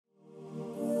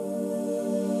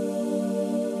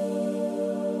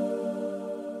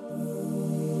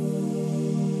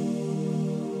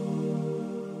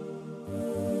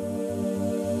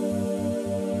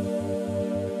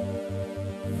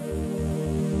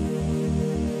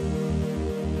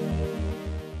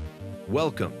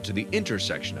Welcome to the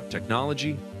intersection of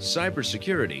technology,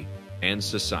 cybersecurity, and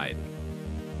society.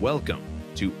 Welcome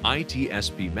to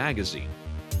ITSP Magazine.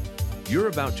 You're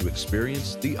about to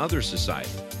experience the other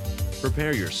society.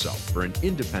 Prepare yourself for an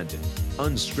independent,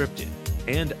 unscripted,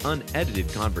 and unedited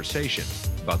conversation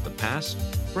about the past,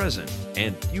 present,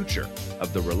 and future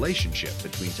of the relationship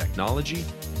between technology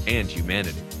and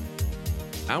humanity.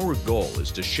 Our goal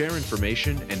is to share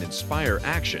information and inspire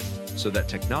action so that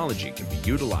technology can be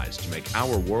utilized to make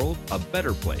our world a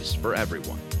better place for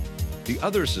everyone. The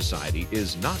Other Society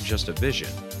is not just a vision,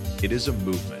 it is a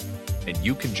movement, and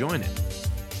you can join it.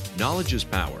 Knowledge is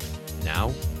power,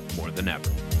 now more than ever.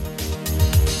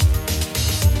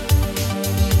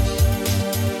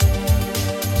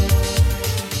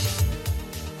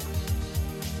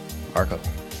 Marco.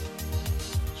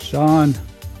 Sean.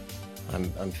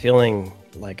 I'm feeling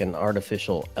like an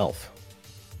artificial elf.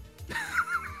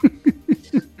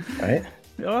 Right?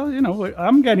 Well, you know,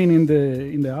 I'm getting in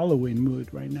the Halloween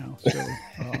mood right now. So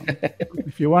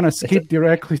if you want to skip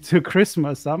directly to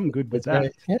Christmas, I'm good with that.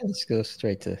 Right. Yeah, let's go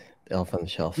straight to Elf on the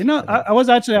Shelf. You know, I was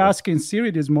actually asking Siri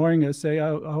this morning. I say,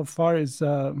 how far is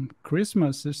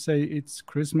Christmas? I say it's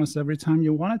Christmas every time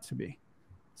you want it to be.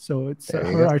 So it's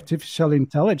her artificial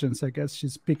intelligence. I guess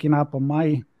she's picking up on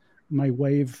my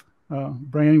wave,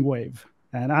 brain wave,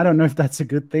 and I don't know if that's a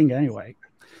good thing anyway.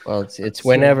 Well, it's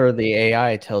whenever the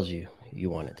AI tells you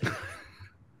want it to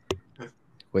be.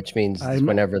 Which means it's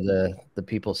whenever the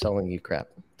people selling you crap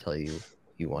tell you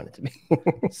want it to be.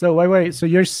 So wait. So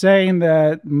you're saying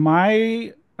that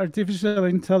my artificial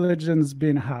intelligence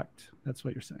being hacked? That's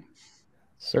what you're saying?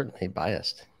 Certainly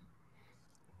biased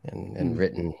and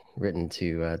written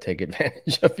to take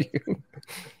advantage of you.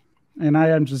 And I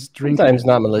am just drinking. Sometimes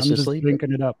not maliciously. I'm just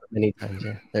drinking it up. Many times,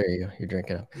 yeah. There you go. You're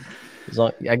drinking up.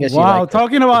 I guess. Wow,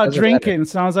 talking about drinking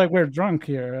sounds like we're drunk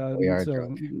here. We are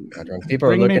drunk. People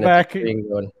are looking at the screen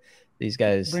going, these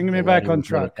guys. Bring me back on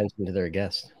track. Attention to their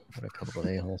guest. What a couple of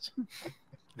a-holes.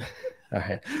 All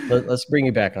right, let's bring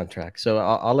you back on track. So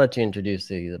I'll let you introduce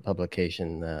the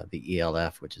publication, the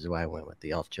ELF, which is why I went with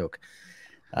the elf joke.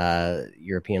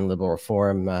 European Liberal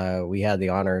Forum. We had the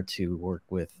honor to work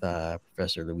with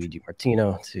Professor Luigi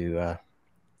Martino to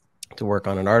work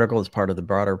on an article as part of the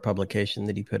broader publication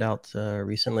that he put out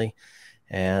recently.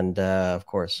 And of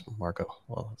course, Marco.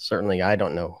 Well, certainly I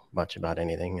don't know much about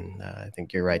anything, and I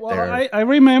think you're right there. I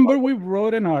remember we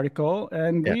wrote an article,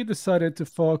 and we decided to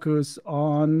focus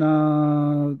on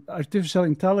artificial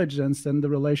intelligence and the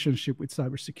relationship with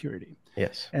cybersecurity.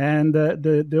 Yes. And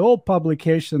the old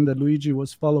publication that Luigi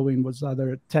was following was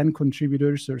either 10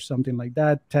 contributors or something like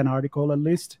that, 10 article at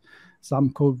least,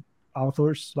 some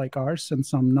co-authors like ours and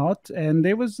some not. And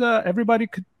there was everybody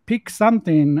could pick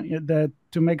something that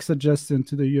to make suggestion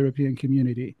to the European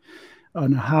community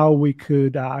on how we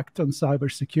could act on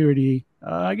cybersecurity,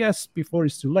 I guess, before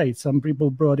it's too late. Some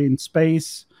people brought in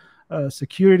space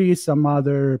security, some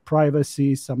other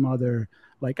privacy, some other,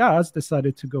 like us,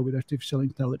 decided to go with artificial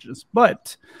intelligence.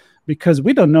 But because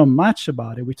we don't know much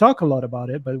about it, we talk a lot about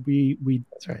it, but we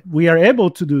are able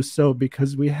to do so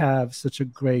because we have such a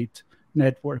great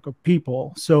network of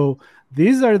people. So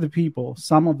these are the people,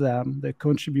 some of them, that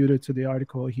contributed to the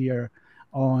article here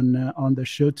on the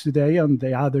show today on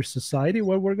the Other Society,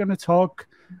 where we're going to talk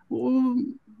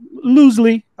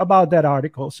loosely about that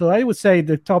article. So I would say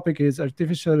the topic is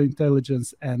artificial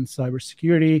intelligence and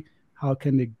cybersecurity. How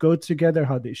can they go together?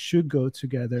 How they should go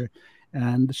together?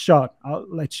 And Sean, I'll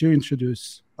let you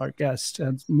introduce our guest.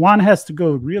 And one has to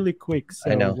go really quick.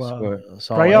 So, I know.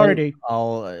 So priority.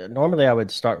 Normally I would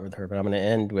start with her, but I'm going to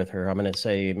end with her. I'm going to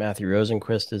say Matthew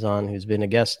Rosenquist is on, who's been a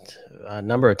guest a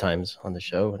number of times on the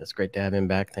show. And it's great to have him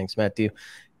back. Thanks, Matthew.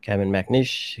 Kevin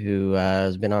McNish, who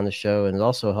has been on the show and is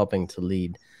also helping to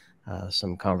lead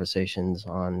some conversations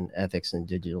on ethics and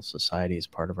digital society as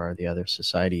part of the Other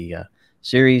Society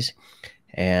series.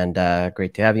 And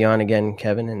great to have you on again,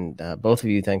 Kevin. And both of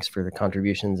you, thanks for the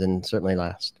contributions. And certainly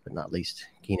last but not least,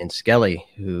 Keenan Skelly,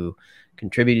 who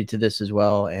contributed to this as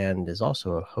well and is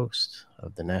also a host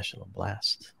of the National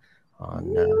Blast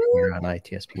here on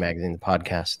ITSP Magazine, the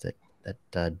podcast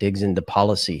that digs into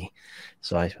policy.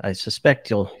 So I suspect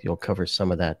you'll cover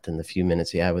some of that in the few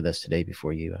minutes you have with us today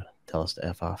before you tell us to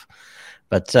F off.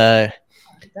 But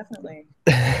definitely.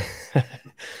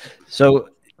 So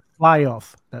fly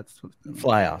off. That's what,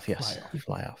 fly off. Yes,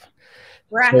 fly off.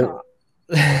 Rack off.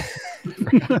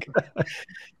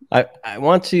 I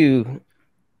want to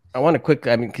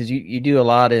quickly, because you do a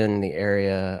lot in the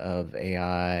area of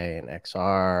AI and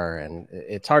XR, and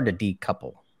it's hard to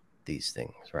decouple these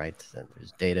things, right?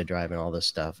 There's data driving all this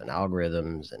stuff and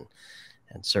algorithms and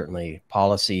certainly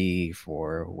policy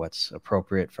for what's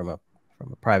appropriate from a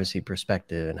from a privacy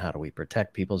perspective, and how do we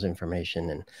protect people's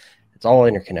information, and it's all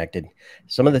interconnected.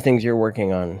 Some of the things you're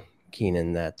working on,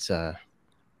 Keenan, that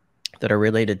are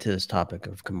related to this topic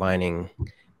of combining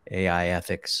AI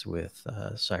ethics with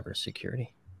cybersecurity.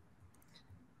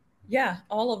 Yeah,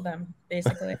 all of them,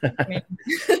 basically. I mean,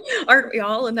 aren't we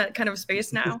all in that kind of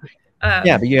space now?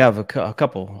 Yeah, but you have a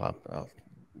couple,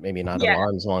 maybe not an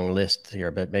arm's long list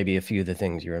here, but maybe a few of the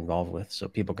things you're involved with, so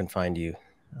people can find you.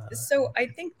 So I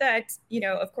think that,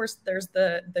 of course, there's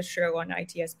the show on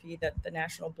ITSP, the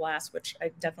National Blast, which I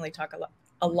definitely talk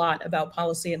a lot about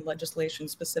policy and legislation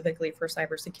specifically for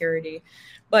cybersecurity.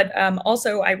 But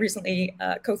also, I recently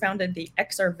co-founded the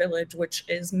XR Village, which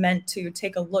is meant to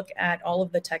take a look at all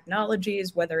of the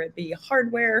technologies, whether it be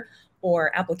hardware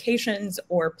or applications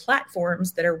or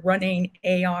platforms that are running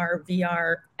AR,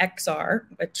 VR, XR,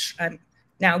 which I'm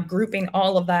now grouping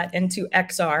all of that into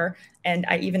XR. And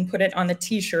I even put it on the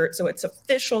t-shirt. So it's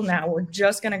official now. We're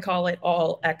just going to call it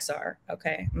all XR.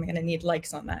 Okay. I'm going to need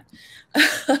likes on that.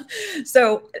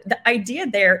 So the idea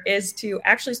there is to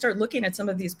actually start looking at some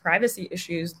of these privacy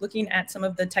issues, looking at some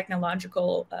of the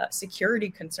technological security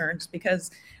concerns,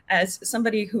 because as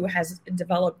somebody who has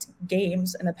developed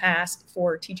games in the past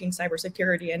for teaching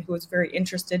cybersecurity and who is very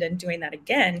interested in doing that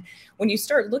again, when you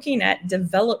start looking at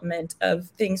development of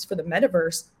things for the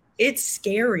metaverse, it's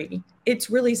scary.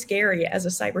 It's really scary as a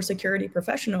cybersecurity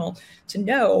professional to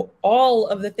know all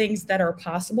of the things that are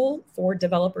possible for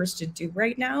developers to do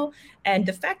right now. And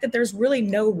the fact that there's really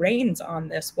no reins on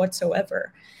this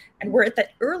whatsoever. And we're at the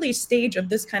early stage of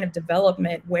this kind of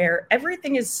development where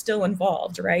everything is still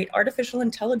involved, right? Artificial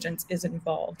intelligence is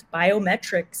involved.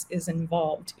 Biometrics is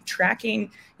involved. Tracking,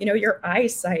 your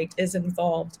eyesight is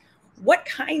involved. What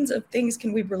kinds of things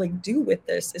can we really do with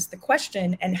this is the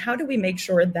question. And how do we make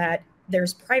sure that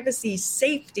there's privacy,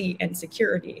 safety, and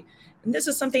security? And this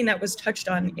is something that was touched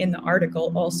on in the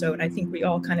article also, and I think we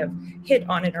all kind of hit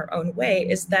on in our own way,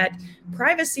 is that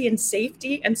privacy and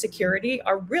safety and security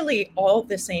are really all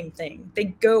the same thing. They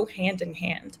go hand in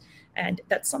hand. And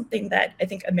that's something that I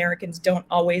think Americans don't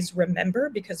always remember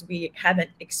because we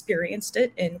haven't experienced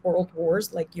it in world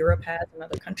wars like Europe has and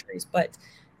other countries. But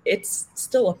it's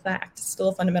still a fact, still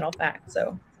a fundamental fact.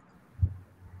 So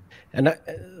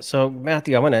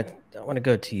Matthew, I want to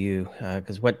go to you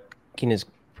because what Keenan's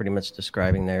pretty much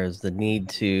describing there is the need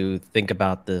to think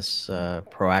about this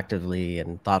proactively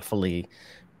and thoughtfully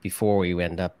before we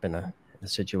end up in a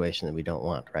situation that we don't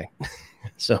want, right?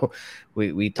 So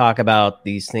we talk about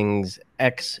these things: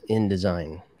 X in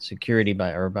design,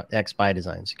 X by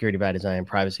design, security by design,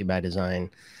 privacy by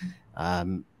design.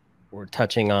 We're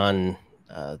touching on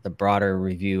the broader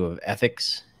review of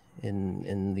ethics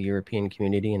in the European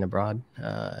community and abroad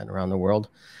and around the world.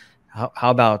 How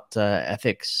about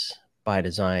ethics by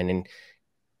design? And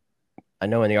I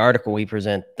know in the article we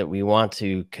present that we want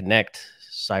to connect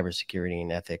cybersecurity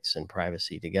and ethics and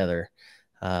privacy together.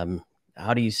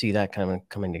 How do you see that kind of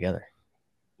coming together?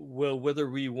 Well, whether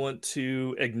we want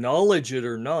to acknowledge it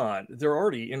or not, they're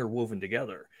already interwoven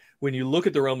together. When you look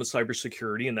at the realm of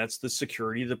cybersecurity, and that's the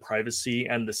security, the privacy,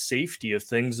 and the safety of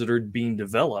things that are being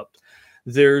developed,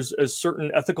 there's a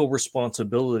certain ethical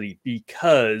responsibility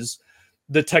because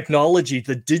the technology,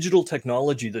 the digital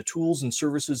technology, the tools and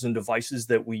services and devices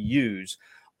that we use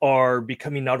are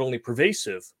becoming not only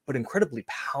pervasive, but incredibly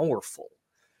powerful.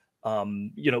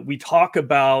 We talk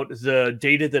about the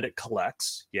data that it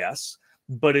collects, yes,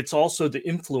 but it's also the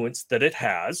influence that it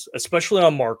has, especially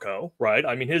on Marco, right?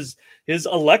 I mean, his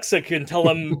Alexa can tell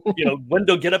him, when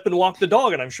to get up and walk the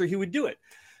dog, and I'm sure he would do it.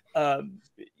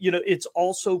 It's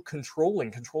also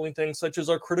controlling things such as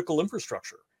our critical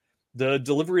infrastructure, the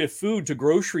delivery of food to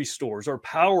grocery stores, our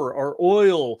power, our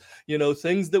oil,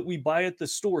 things that we buy at the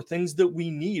store, things that we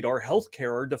need, our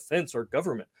healthcare, our defense, our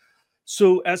government.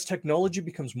 So as technology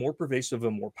becomes more pervasive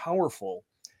and more powerful,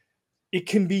 it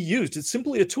can be used. It's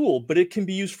simply a tool, but it can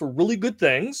be used for really good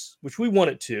things, which we want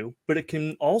it to, but it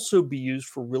can also be used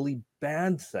for really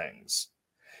bad things.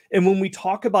 And when we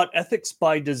talk about ethics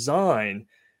by design,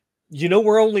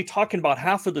 we're only talking about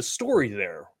half of the story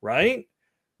there, right?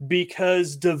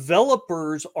 Because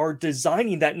developers are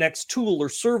designing that next tool or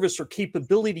service or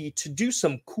capability to do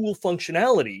some cool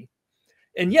functionality.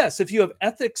 And yes, if you have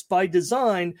ethics by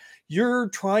design, you're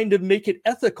trying to make it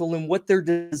ethical in what they're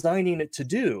designing it to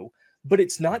do, but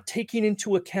it's not taking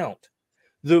into account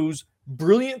those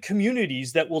brilliant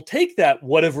communities that will take that,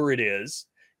 whatever it is,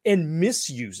 and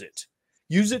misuse it.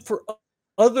 Use it for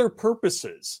other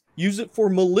purposes. Use it for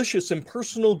malicious and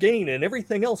personal gain and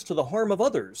everything else to the harm of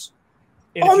others.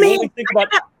 And oh, man, think about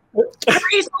I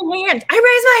raise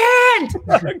my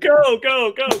hand. Go.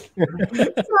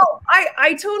 So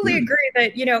I totally agree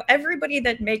that, everybody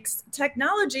that makes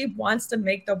technology wants to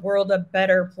make the world a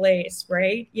better place,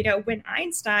 right? When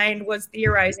Einstein was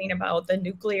theorizing about the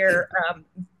nuclear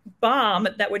bomb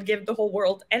that would give the whole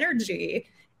world energy,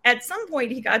 at some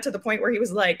point he got to the point where he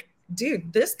was like,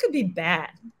 dude, this could be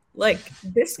bad. Like,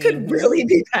 this could really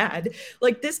be bad.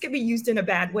 Like, this could be used in a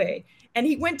bad way. And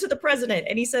he went to the president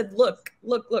and he said, look,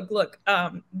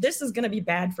 this is going to be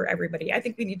bad for everybody. I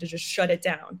think we need to just shut it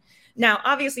down. Now,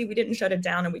 obviously, we didn't shut it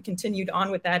down and we continued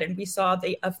on with that. And we saw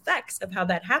the effects of how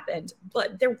that happened.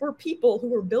 But there were people who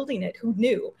were building it who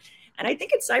knew. And I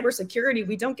think in cybersecurity,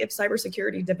 we don't give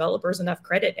cybersecurity developers enough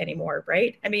credit anymore,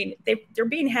 right? I mean, they're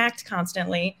being hacked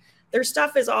constantly. Their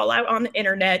stuff is all out on the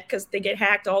internet because they get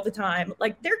hacked all the time.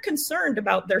 Like, they're concerned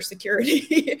about their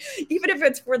security, even if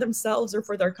it's for themselves or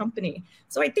for their company.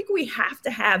 So I think we have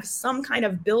to have some kind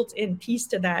of built-in piece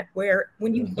to that, where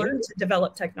when you learn to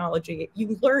develop technology,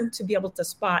 you learn to be able to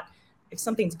spot if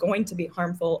something's going to be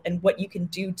harmful and what you can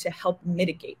do to help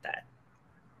mitigate that.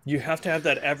 You have to have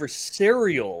that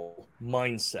adversarial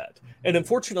mindset. And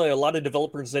unfortunately, a lot of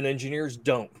developers and engineers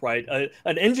don't, right?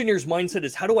 An engineer's mindset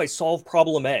is, how do I solve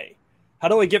problem A? How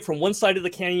do I get from one side of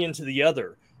the canyon to the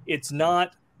other? It's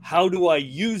not, how do I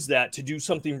use that to do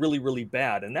something really, really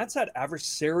bad? And that's that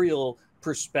adversarial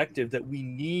perspective that we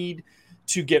need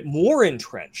to get more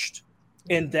entrenched.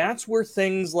 And that's where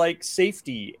things like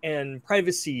safety and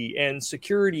privacy and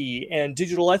security and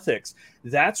digital ethics,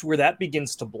 that's where that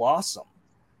begins to blossom.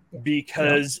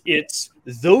 Because it's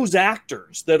those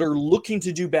actors that are looking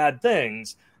to do bad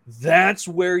things, that's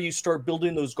where you start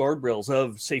building those guardrails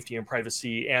of safety and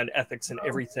privacy and ethics and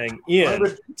everything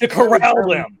to corral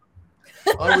them.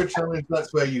 I would challenge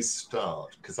that's where you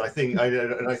start, because I think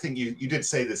you did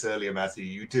say this earlier, Matthew.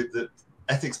 You did that.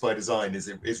 Ethics by design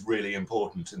is really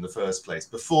important in the first place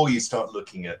before you start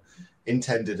looking at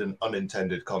intended and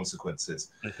unintended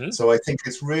consequences. So I think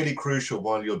it's really crucial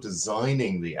while you're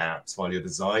designing the apps, while you're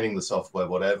designing the software,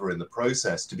 whatever, in the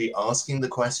process, to be asking the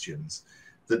questions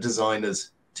that designers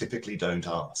typically don't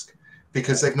ask,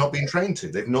 because they've not been trained to.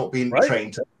 They've not been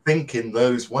trained to think in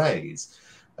those ways.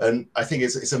 And I think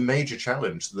it's a major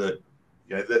challenge that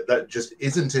that just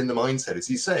isn't in the mindset. As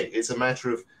you say, it's a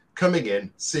matter of coming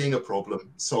in, seeing a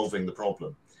problem, solving the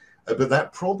problem. But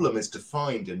that problem is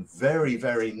defined in very,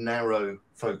 very narrow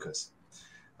focus.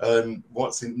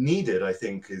 What's needed, I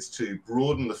think, is to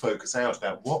broaden the focus out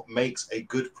about what makes a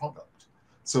good product.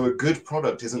 So a good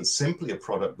product isn't simply a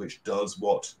product which does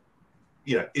what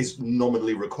is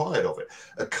nominally required of it.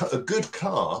 A good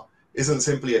car isn't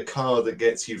simply a car that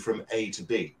gets you from A to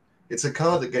B. It's a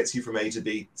car that gets you from A to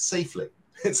B safely.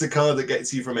 It's a car that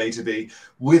gets you from A to B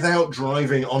without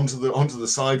driving onto the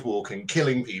sidewalk and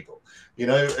killing people.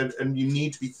 And you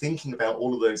need to be thinking about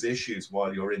all of those issues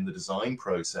while you're in the design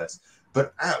process.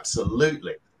 But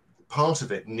absolutely, part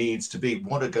of it needs to be,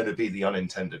 what are going to be the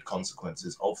unintended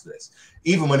consequences of this,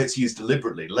 even when it's used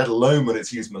deliberately, let alone when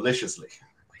it's used maliciously.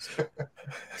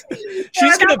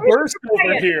 She's going to burst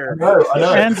over here. I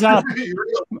know. Hands up.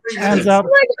 Hands up.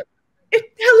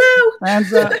 Hello.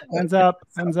 Hands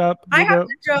up. I have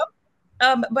to jump.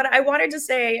 But I wanted to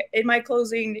say in my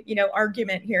closing,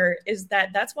 argument here is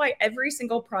that's why every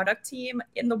single product team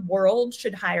in the world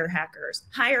should hire hackers,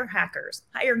 hire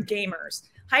gamers,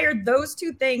 hire those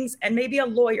two things, and maybe a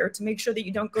lawyer to make sure that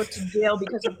you don't go to jail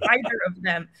because of either of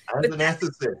them. And an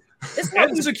ethicist.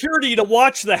 And security to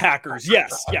watch the hackers.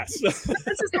 Yes. This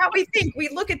is how we think. We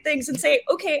look at things and say,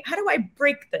 okay, how do I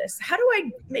break this? How do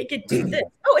I make it do this?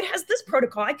 Oh, it has this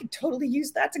protocol. I could totally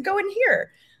use that to go in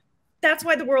here. That's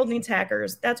why the world needs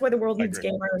hackers. That's why the world needs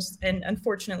gamers, and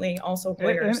unfortunately also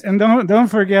lawyers. And don't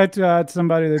forget to add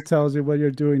somebody that tells you what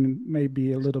you're doing may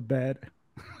be a little bad.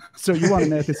 So you want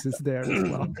an ethicist there as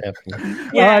well.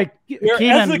 Yeah.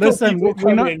 Keenan, listen,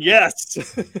 we know,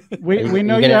 yes. we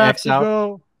know you have to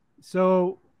go.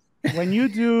 So when you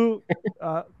do,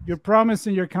 you're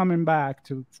promising you're coming back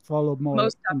to follow more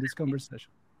in this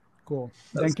conversation. Cool.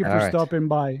 Thank you for stopping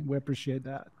by. We appreciate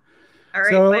that. All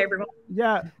right. Bye, everyone.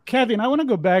 Yeah. Kevin, I want to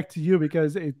go back to you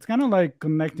because it's kind of like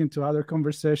connecting to other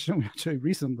conversation we actually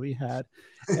recently had.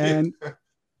 And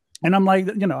I'm like,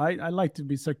 I like to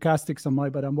be sarcastic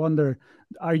somewhat, but I wonder,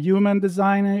 are human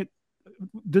design,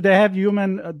 do they have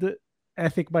human the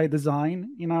ethic by design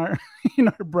in our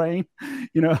brain?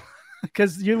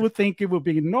 Because you would think it would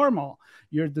be normal.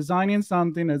 You're designing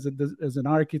something as an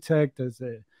architect, as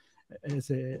an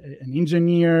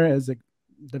engineer, as a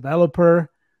developer.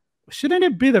 Shouldn't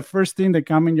it be the first thing that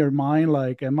come in your mind?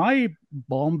 Like, am I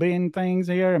bombing things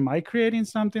here? Am I creating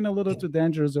something a little too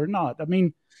dangerous or not? I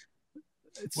mean,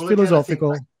 It's Well,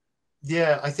 philosophical.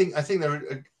 I think there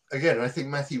are, again, I think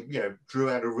Matthew, drew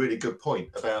out a really good point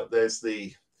about there's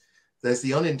the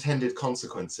unintended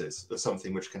consequences of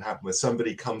something which can happen where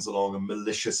somebody comes along and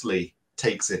maliciously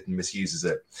takes it and misuses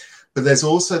it. But there's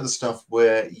also the stuff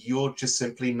where you're just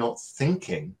simply not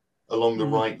thinking along the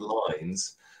right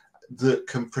lines that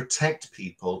can protect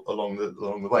people along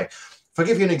the way. If I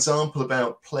give you an example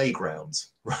about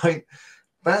playgrounds, right?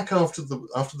 Back after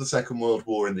the Second World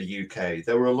War in the UK,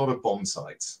 there were a lot of bomb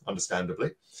sites,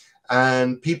 understandably.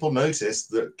 And people noticed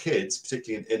that kids,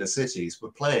 particularly in inner cities,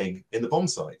 were playing in the bomb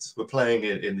sites, were playing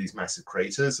in these massive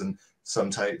craters, and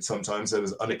sometimes there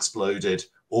was unexploded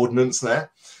ordnance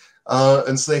there.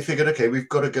 And so they figured, okay, we've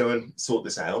got to go and sort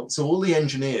this out. So all the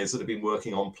engineers that had been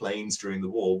working on planes during the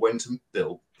war went and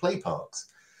built play parks.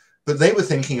 But they were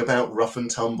thinking about rough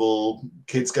and tumble,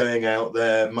 kids going out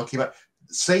there, mucking about.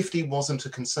 Safety wasn't a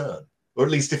concern, or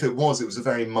at least if it was a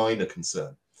very minor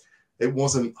concern. It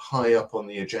wasn't high up on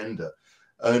the agenda.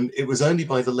 And it was only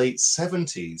by the late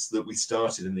 70s that we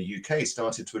started in the UK,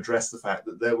 started to address the fact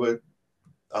that there were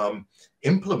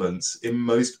implements in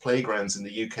most playgrounds in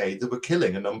the UK that were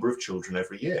killing a number of children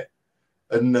every year.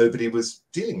 And nobody was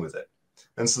dealing with it.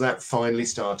 And so that finally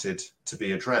started to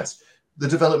be addressed. The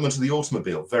development of the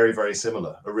automobile, very, very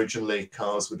similar. Originally,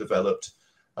 cars were developed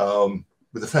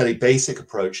with a fairly basic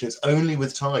approach. And it's only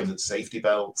with time that safety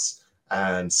belts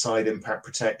and side impact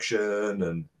protection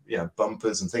and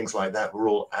bumpers and things like that were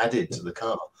all added to the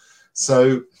car.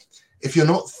 So if you're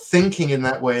not thinking in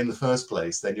that way in the first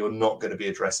place, then you're not going to be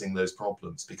addressing those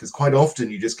problems, because quite often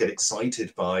you just get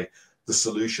excited by the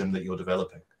solution that you're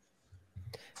developing.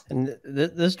 And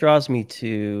this draws me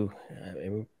to,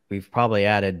 we've probably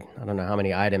added, I don't know how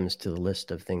many items to the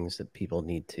list of things that people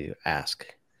need to ask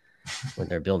when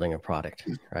they're building a product,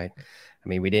 right? I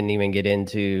mean, we didn't even get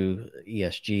into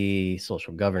ESG,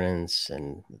 social governance,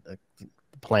 and the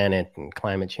planet and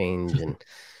climate change,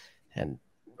 and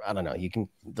I don't know.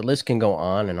 The list can go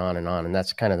on and on and on, and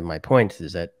that's kind of my point.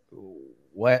 Is that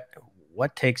what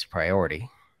takes priority?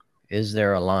 Is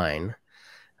there a line?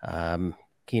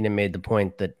 Keenan made the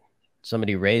point that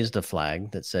somebody raised a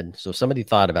flag that said, so somebody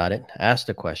thought about it, asked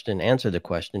a question, answered the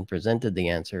question, presented the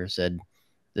answer, said,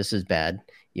 this is bad,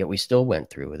 yet we still went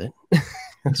through with it.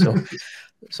 So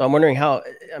I'm wondering how,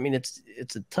 I mean,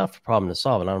 it's a tough problem to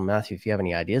solve. And I don't know, Matthew, if you have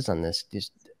any ideas on this,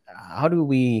 just how do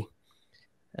we,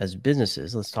 as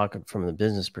businesses, let's talk from the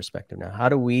business perspective now, how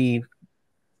do we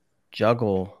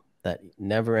juggle that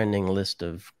never-ending list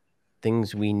of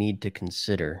things we need to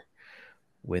consider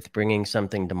with bringing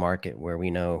something to market where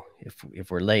we know if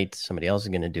we're late, somebody else is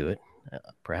going to do it,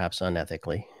 perhaps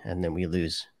unethically, and then we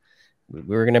lose.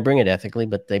 We were going to bring it ethically,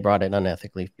 but they brought it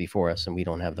unethically before us, and we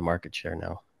don't have the market share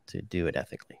now to do it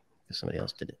ethically because somebody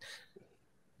else did it.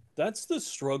 That's the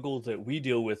struggle that we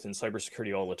deal with in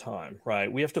cybersecurity all the time,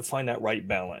 right? We have to find that right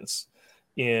balance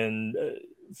in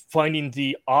finding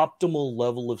the optimal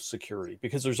level of security,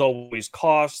 because there's always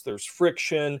cost, there's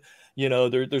friction,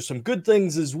 there's some good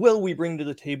things as well we bring to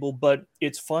the table, but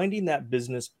it's finding that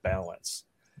business balance.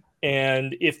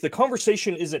 And if the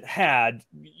conversation isn't had,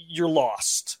 you're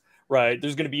lost, right?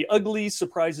 There's going to be ugly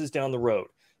surprises down the road.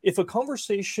 If a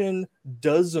conversation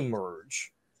does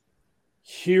emerge,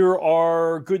 here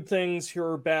are good things, here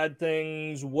are bad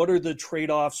things, what are the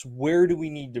trade-offs, where do we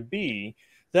need to be?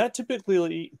 That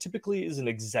typically is an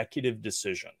executive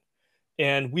decision.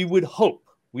 And we would hope,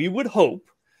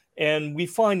 and we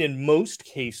find in most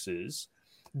cases,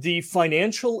 the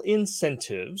financial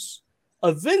incentives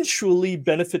eventually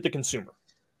benefit the consumer.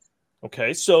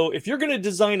 Okay, so if you're going to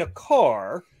design a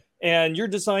car and you're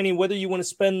designing whether you want to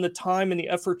spend the time and the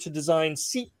effort to design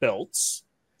seat belts,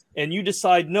 and you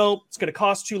decide, no, it's going to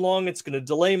cost too long, it's going to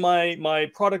delay my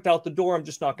product out the door, I'm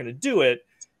just not going to do it,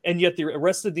 and yet the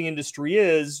rest of the industry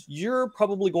you're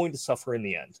probably going to suffer in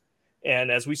the end.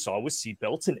 And as we saw with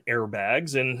seatbelts and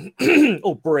airbags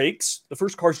and brakes, the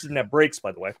first cars didn't have brakes,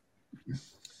 by the way.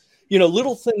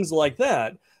 Little things like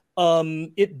that,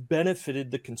 it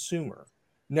benefited the consumer.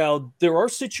 Now, there are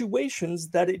situations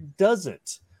that it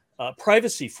doesn't.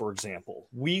 Privacy, for example.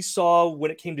 We saw when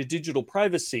it came to digital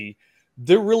privacy,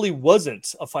 there really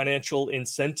wasn't a financial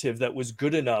incentive that was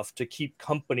good enough to keep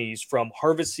companies from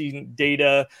harvesting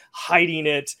data, hiding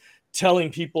it, telling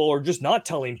people or just not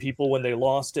telling people when they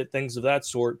lost it, things of that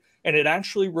sort. And it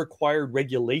actually required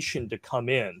regulation to come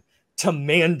in, to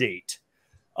mandate,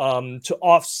 to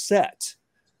offset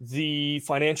the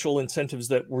financial incentives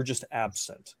that were just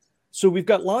absent. So we've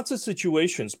got lots of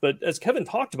situations, but as Kevin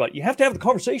talked about, you have to have the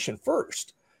conversation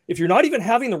first. If you're not even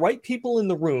having the right people in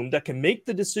the room that can make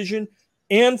the decision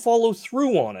and follow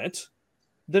through on it,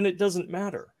 then it doesn't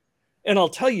matter. And I'll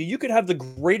tell you, you could have the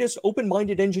greatest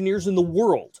open-minded engineers in the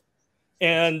world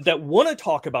and that want to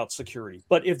talk about security.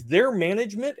 But if their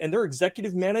management and their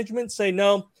executive management say,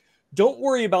 no, don't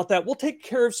worry about that. We'll take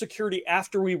care of security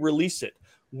after we release it.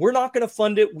 We're not going to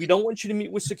fund it. We don't want you to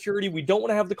meet with security. We don't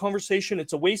want to have the conversation.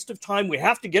 It's a waste of time. We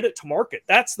have to get it to market.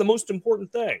 That's the most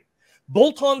important thing.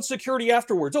 Bolt on security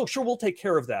afterwards. Oh, sure, we'll take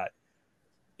care of that.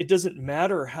 It doesn't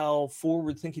matter how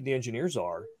forward-thinking the engineers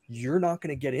are. You're not going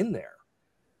to get in there,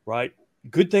 right?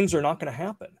 Good things are not going to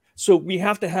happen. So we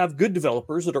have to have good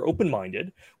developers that are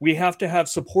open-minded. We have to have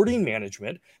supporting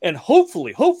management. And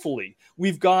hopefully,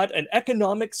 we've got an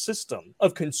economic system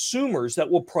of consumers that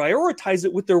will prioritize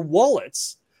it with their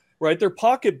wallets, right, their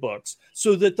pocketbooks,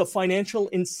 so that the financial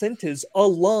incentives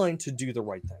align to do the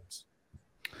right things.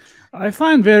 I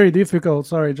find very difficult,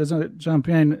 sorry, just to jump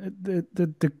in,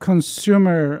 the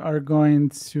consumer are going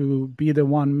to be the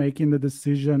one making the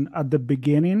decision at the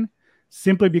beginning,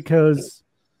 simply because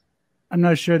I'm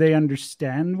not sure they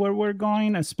understand where we're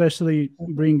going, especially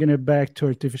bringing it back to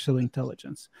artificial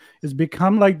intelligence. It's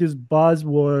become like this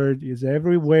buzzword, is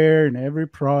everywhere in every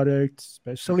product,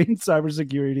 especially in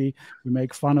cybersecurity. We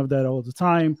make fun of that all the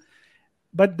time.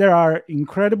 But there are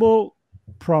incredible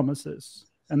promises.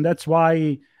 And that's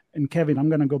why, and Kevin, I'm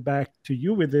going to go back to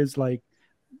you with this, like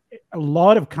a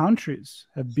lot of countries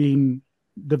have been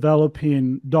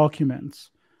developing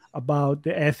documents about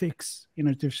the ethics in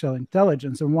artificial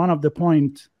intelligence. And one of the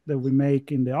points that we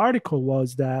make in the article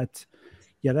was that,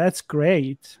 yeah, that's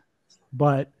great,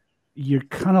 but you're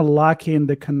kind of lacking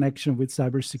the connection with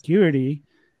cybersecurity.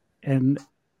 And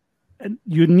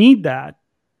you need that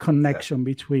connection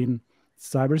between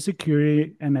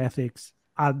cybersecurity and ethics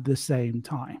at the same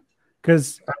time.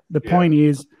 Because the point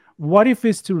is, what if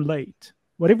it's too late?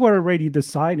 What if we're already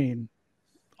deciding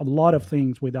a lot of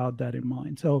things without that in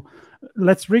mind? So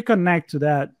let's reconnect to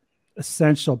that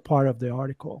essential part of the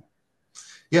article.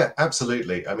 Yeah,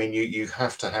 absolutely. I mean, you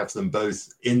have to have them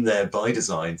both in there by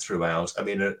design throughout. I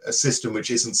mean, a system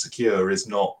which isn't secure is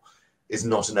not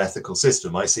an ethical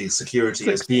system. I see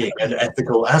security as being an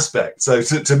ethical aspect. So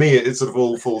to me, it sort of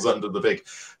all falls under the big,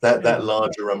 that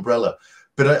larger umbrella.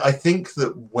 But I think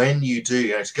that when you do,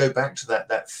 to go back to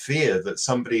that fear that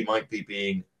somebody might be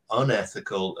being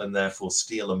unethical and therefore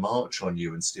steal a march on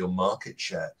you and steal market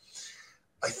share,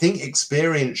 I think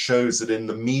experience shows that in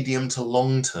the medium to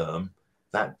long term,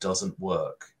 that doesn't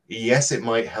work. Yes, it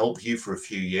might help you for a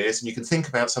few years. And you can think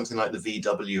about something like the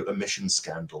VW emissions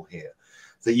scandal here,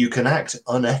 that you can act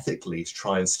unethically to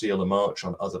try and steal a march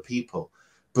on other people.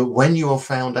 But when you are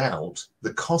found out,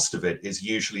 the cost of it is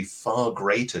usually far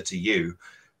greater to you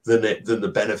than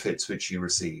the benefits which you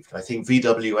received. I think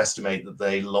VW estimate that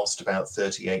they lost about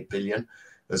 38 billion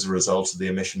as a result of the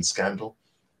emission scandal.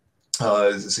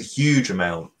 It's a huge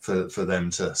amount for them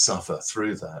to suffer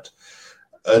through that.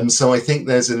 And so I think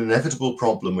there's an inevitable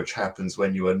problem which happens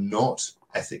when you are not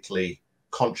ethically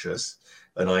conscious,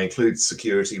 and I include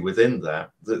security within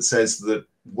that says that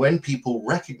when people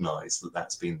recognize that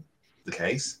that's been the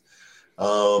case,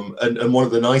 and one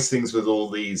of the nice things with all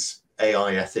these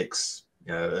AI ethics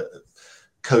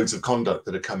codes of conduct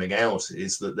that are coming out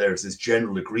is that there is this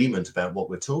general agreement about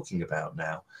what we're talking about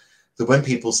now, that when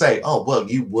people say, oh, well,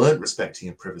 you weren't respecting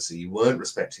of privacy, you weren't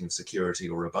respecting of security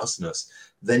or robustness,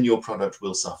 then your product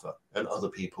will suffer and other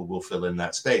people will fill in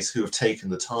that space who have taken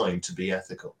the time to be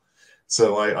ethical.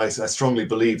 So I strongly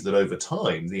believe that over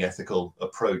time, the ethical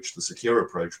approach, the secure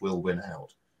approach will win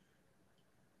out.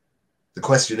 The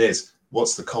question is,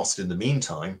 what's the cost in the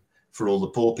meantime for all the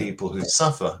poor people who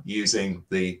suffer using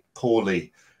the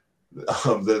poorly,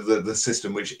 the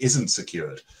system which isn't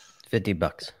secured?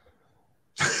 $50.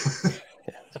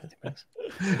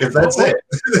 If that's it,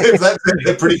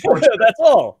 they're pretty fortunate. That's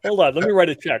all. Hold on, let me write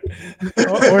a check.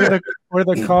 or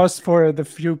the cost for the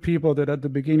few people that at the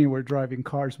beginning were driving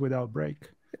cars without brake.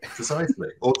 Precisely.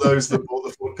 Or those that bought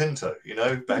the Ford Pinto,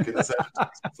 back in the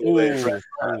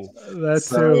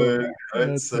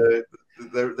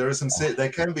 70s. There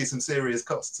can be some serious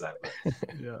costs out there.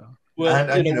 Yeah. Well,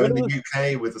 and in the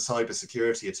UK, with the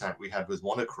cybersecurity attack we had with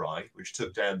WannaCry, which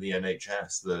took down the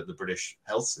NHS, the British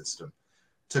health system,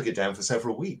 took it down for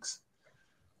several weeks.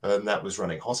 And that was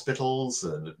running hospitals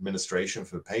and administration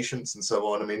for patients and so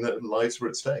on. I mean, lives were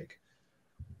at stake.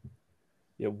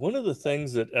 Yeah, one of the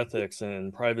things that ethics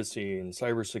and privacy and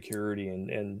cybersecurity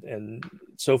and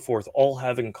so forth all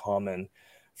have in common,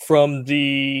 from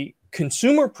the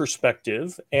consumer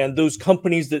perspective and those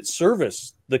companies that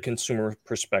service the consumer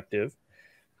perspective,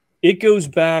 it goes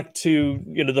back to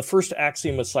the first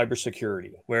axiom of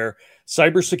cybersecurity, where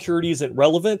cybersecurity isn't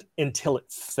relevant until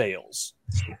it fails.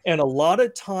 And a lot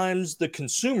of times the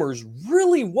consumers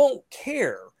really won't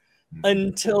care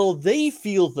until they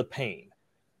feel the pain.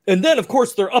 And then, of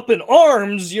course, they're up in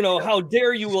arms, how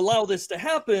dare you allow this to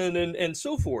happen, and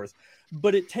so forth.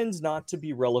 But it tends not to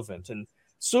be relevant. And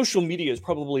social media is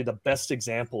probably the best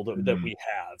example that we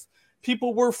have.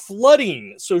 People were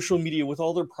flooding social media with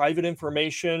all their private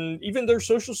information, even their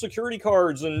social security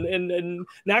cards and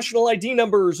national ID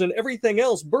numbers and everything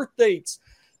else, birth dates.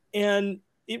 And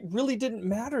it really didn't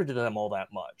matter to them all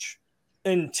that much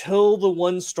until the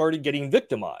ones started getting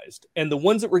victimized. And the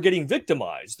ones that were getting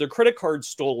victimized, their credit cards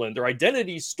stolen, their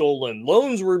identities stolen,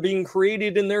 loans were being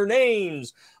created in their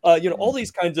names, all these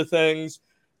kinds of things.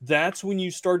 That's when you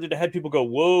started to have people go,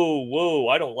 whoa,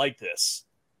 I don't like this.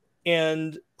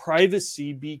 And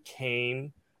privacy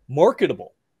became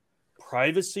marketable.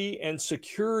 Privacy and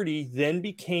security then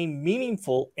became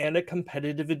meaningful and a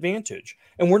competitive advantage.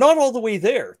 And we're not all the way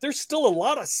there. There's still a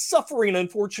lot of suffering,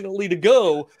 unfortunately, to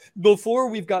go before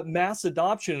we've got mass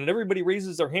adoption and everybody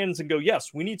raises their hands and go,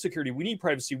 yes, we need security, we need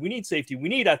privacy, we need safety, we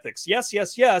need ethics. Yes.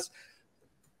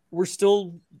 We're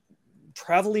still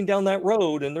traveling down that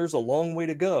road, and there's a long way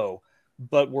to go,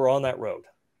 but we're on that road.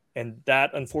 And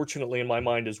that, unfortunately, in my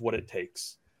mind, is what it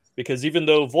takes. Because even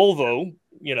though Volvo,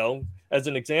 as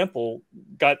an example,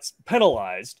 got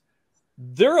penalized,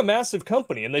 they're a massive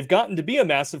company, and they've gotten to be a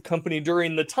massive company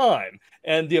during the time.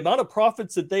 And the amount of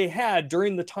profits that they had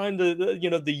during the time,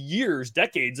 the years,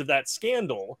 decades of that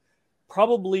scandal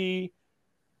probably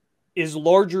is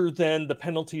larger than the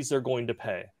penalties they're going to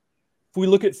pay. If we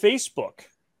look at Facebook,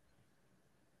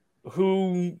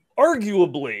 who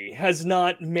arguably has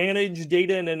not managed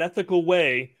data in an ethical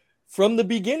way from the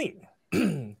beginning,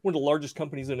 one of the largest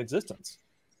companies in existence.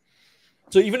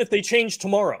 So even if they change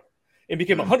tomorrow and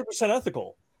became 100%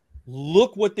 ethical,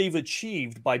 look what they've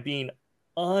achieved by being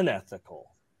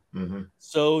unethical.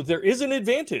 So there is an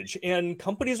advantage, and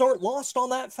companies aren't lost on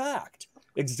that fact.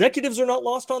 Executives are not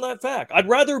lost on that fact. I'd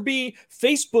rather be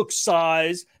Facebook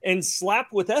size and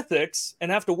slapped with ethics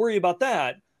and have to worry about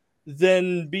that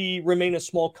than remain a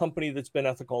small company that's been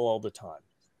ethical all the time.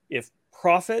 If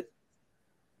profit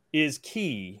is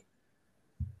key,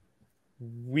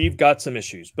 we've got some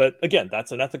issues. But again,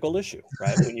 that's an ethical issue,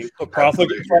 right? When you put profit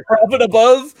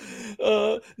above,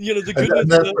 the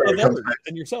goodness of others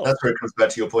and yourself. That's where it comes back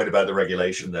to your point about the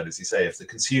regulation. Then, as you say, if the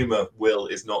consumer will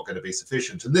is not going to be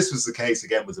sufficient, and this was the case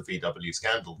again with the VW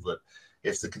scandal, that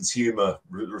if the consumer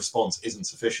response isn't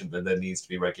sufficient, then there needs to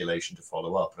be regulation to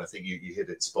follow up. And I think you hit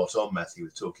it spot on, Matthew,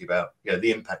 with talking about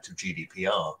the impact of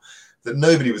GDPR, that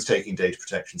nobody was taking data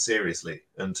protection seriously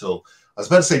until, I was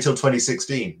about to say till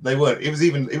 2016. They weren't. It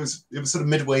was sort of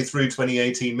midway through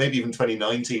 2018, maybe even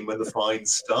 2019, when the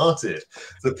fines started,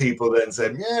 that people then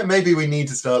said, maybe we need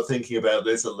to start thinking about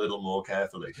this a little more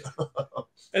carefully.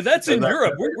 And that's in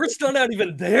Europe. We're still not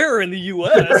even there in the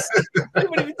US. We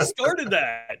haven't even started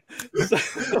that.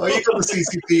 Oh, you got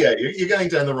the CCPA. You're going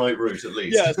down the right route, at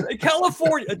least. Yes.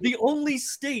 California, the only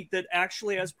state that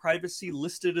actually has privacy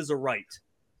listed as a right.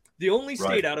 The only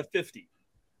state out of 50.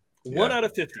 One out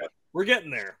of 50. We're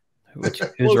getting there.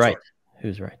 Who's right?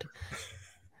 Who's right?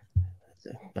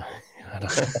 I'm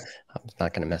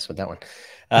not going to mess with that one.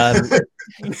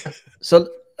 So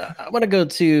I want to go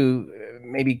to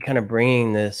maybe kind of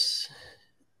bringing this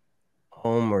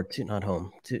home, or not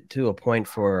home, to a point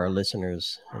for our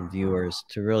listeners and viewers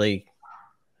to really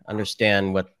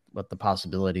understand what the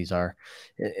possibilities are.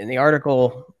 In the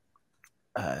article,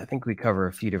 I think we cover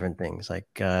a few different things, like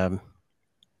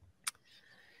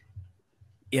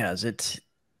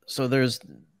so there's,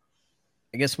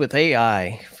 I guess with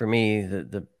AI, for me,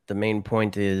 the main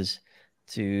point is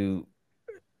to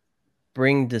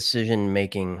bring decision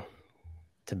making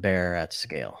to bear at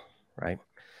scale, right?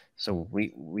 So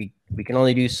we can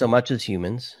only do so much as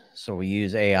humans. So we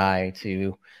use AI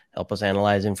to help us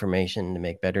analyze information to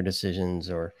make better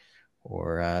decisions, or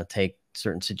take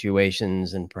certain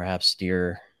situations and perhaps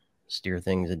steer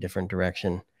things a different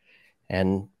direction.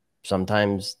 And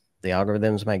sometimes the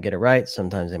algorithms might get it right.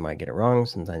 Sometimes they might get it wrong.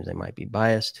 Sometimes they might be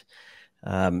biased.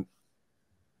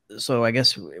 So I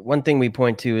guess one thing we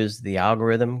point to is the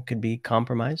algorithm could be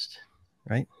compromised,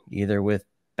 right? Either with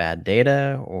bad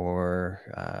data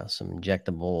or some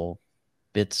injectable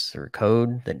bits or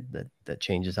code that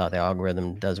changes how the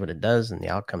algorithm does what it does and the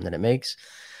outcome that it makes.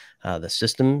 The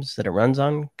systems that it runs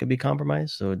on could be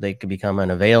compromised, so they could become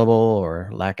unavailable or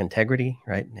lack integrity,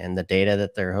 right? And the data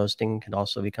that they're hosting could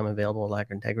also become available, lack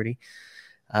integrity.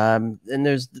 And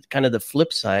there's kind of the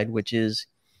flip side, which is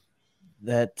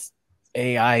that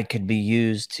AI could be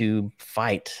used to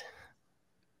fight.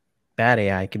 Bad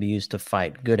AI could be used to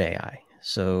fight good AI.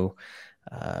 So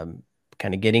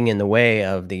kind of getting in the way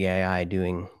of the AI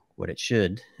doing what it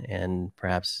should, and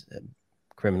perhaps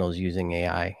criminals using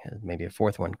AI, maybe a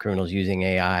fourth one, criminals using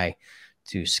AI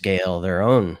to scale their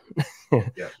own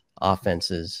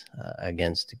offenses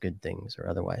against good things or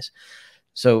otherwise.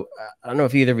 So I don't know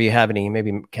if either of you have any,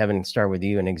 maybe Kevin, start with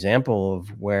you, an example of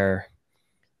where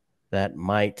that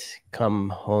might come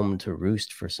home to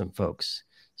roost for some folks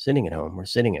sitting at home or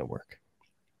sitting at work.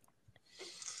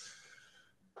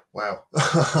 Wow.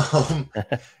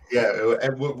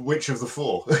 Which of the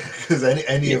four? Because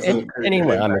any of them.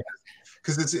 Anyone.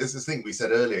 Because it's the thing we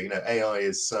said earlier, AI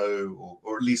is so,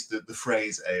 or at least the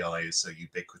phrase AI is so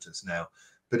ubiquitous now,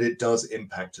 but it does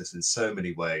impact us in so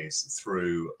many ways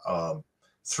through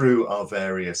our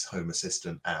various Home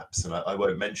Assistant apps. And I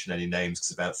won't mention any names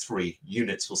because about 3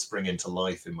 units will spring into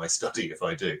life in my study if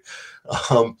I do.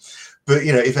 But,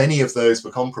 if any of those were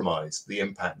compromised, the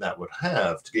impact that would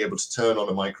have to be able to turn on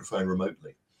a microphone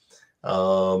remotely,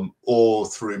 or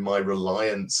through my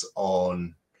reliance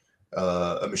on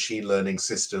a machine learning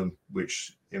system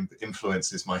which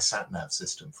influences my sat-nav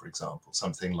system, for example,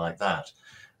 something like that.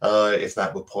 If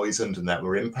that were poisoned and that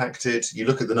were impacted, you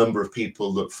look at the number of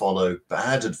people that follow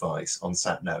bad advice on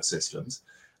sat-nav systems.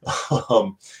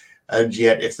 And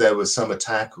yet if there was some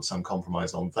attack or some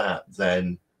compromise on that,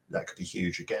 then that could be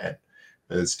huge again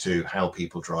as to how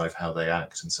people drive, how they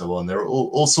act, and so on. There are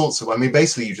all sorts of,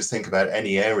 basically you just think about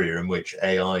any area in which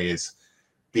AI is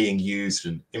being used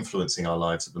and influencing our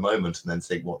lives at the moment, and then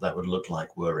think what that would look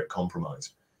like were it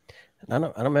compromised. I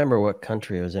don't remember what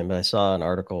country it was in, but I saw an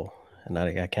article, and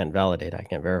I can't validate, I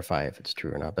can't verify if it's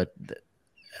true or not, but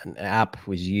an app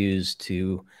was used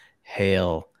to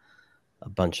hail a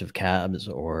bunch of cabs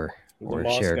or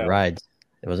shared rides.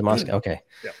 It was in Moscow. Okay.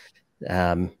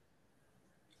 Yeah.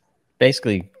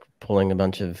 Basically pulling a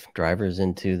bunch of drivers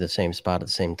into the same spot at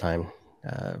the same time.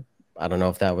 I don't know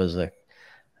if that was a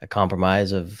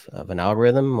compromise of an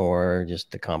algorithm or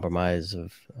just a compromise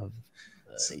of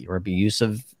or use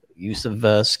of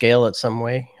scale at some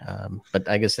way. But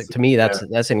I guess to me,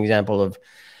 that's an example of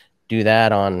do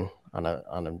that on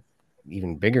a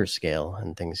even bigger scale,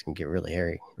 and things can get really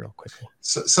hairy real quickly.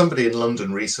 So somebody in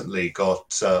London recently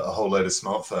got a whole load of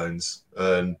smartphones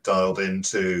and dialed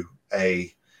into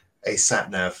a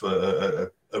sat-nav,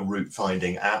 a route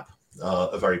finding app,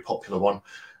 a very popular one,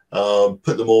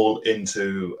 put them all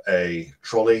into a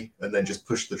trolley and then just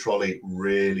pushed the trolley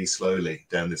really slowly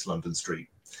down this London street,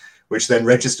 which then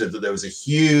registered that there was a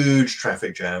huge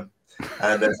traffic jam,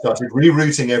 and then started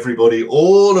rerouting everybody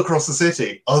all across the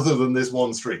city other than this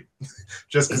one street,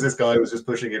 just because this guy was just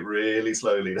pushing it really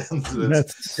slowly down.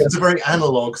 It's a very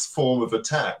analog form of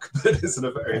attack, but it's a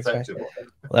very effective one.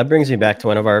 Well, that brings me back to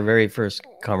one of our very first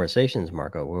conversations,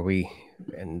 Marco,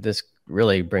 and this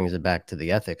really brings it back to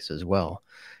the ethics as well.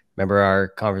 Remember our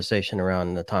conversation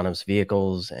around autonomous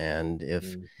vehicles, and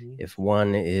if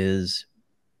one is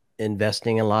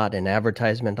investing a lot in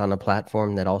advertisement on a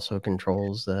platform that also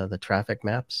controls the traffic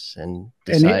maps and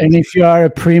if you are a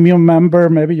premium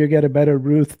member, maybe you get a better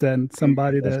route than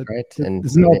somebody that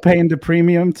is not paying the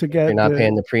premium to get. You're not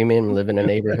paying the premium, live in a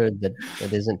neighborhood that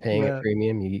isn't paying a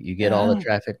premium. You get all the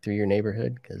traffic through your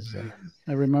neighborhood because.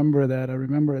 I remember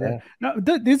that. Now,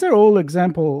 these are all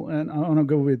example, and I want to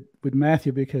go with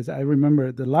Matthew because I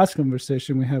remember the last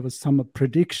conversation we had was some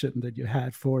prediction that you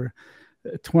had for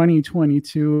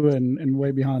 2022 and way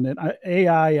beyond it.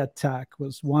 AI attack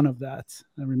was one of that.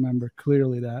 I remember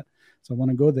clearly that. So I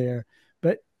want to go there.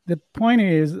 But the point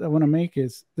I want to make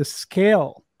is the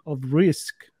scale of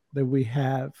risk that we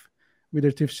have with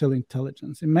artificial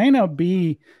intelligence. It may not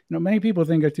be, many people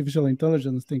think artificial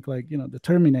intelligence, think like, the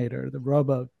Terminator, the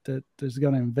robot that is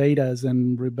going to invade us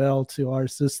and rebel to our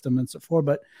system and so forth.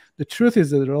 But the truth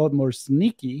is that they're a lot more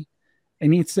sneaky,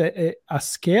 and it's a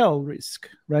scale risk,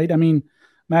 right?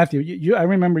 Matthew, I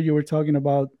remember you were talking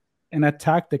about an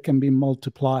attack that can be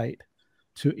multiplied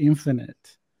to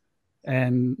infinite,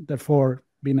 and therefore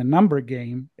being a number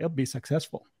game, it'll be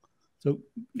successful. So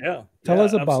tell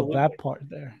us about absolutely. That part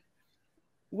there.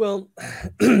 Well,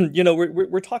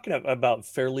 we're talking about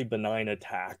fairly benign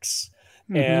attacks,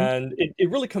 and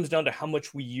it really comes down to how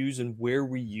much we use and where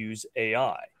we use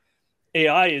AI.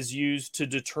 AI is used to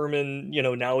determine,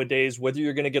 nowadays whether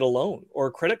you're going to get a loan or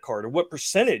a credit card, or what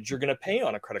percentage you're going to pay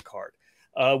on a credit card,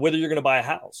 whether you're going to buy a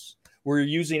house. We're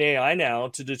using AI now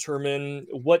to determine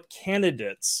what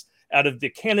candidates out of the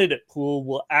candidate pool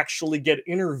will actually get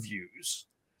interviews,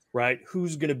 right?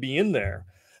 Who's going to be in there?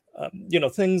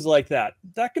 Things like that.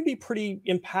 That can be pretty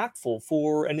impactful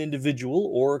for an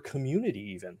individual or a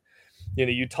community even.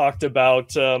 You talked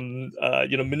about,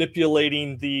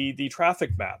 manipulating the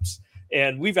traffic maps.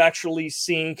 And we've actually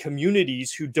seen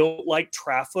communities who don't like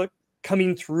traffic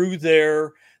coming through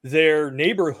their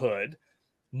neighborhood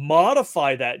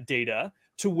modify that data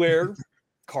to where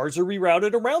cars are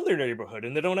rerouted around their neighborhood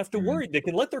and they don't have to worry. They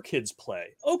can let their kids play.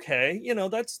 Okay,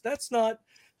 that's not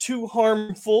too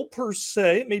harmful per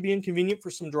se. It may be inconvenient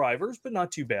for some drivers, but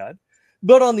not too bad.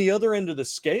 But on the other end of the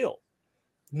scale,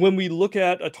 when we look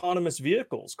at autonomous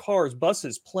vehicles, cars,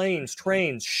 buses, planes,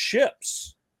 trains,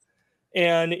 ships,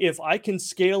 and if I can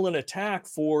scale an attack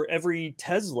for every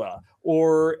Tesla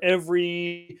or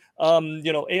every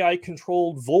AI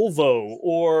controlled Volvo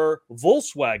or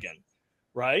Volkswagen,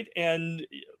 right? And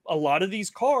a lot of these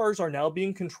cars are now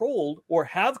being controlled or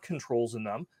have controls in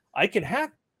them. I can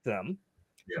hack them.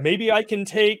 Yeah. Maybe I can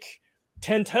take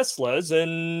 10 Teslas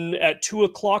and at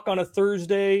 2:00 on a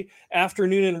Thursday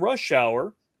afternoon in rush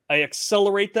hour, I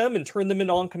accelerate them and turn them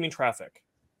into oncoming traffic.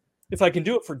 If I can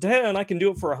do it for 10, I can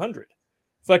do it for 100.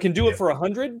 If I can do it for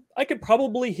 100, I could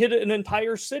probably hit an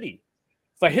entire city.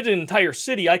 If I hit an entire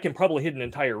city, I can probably hit an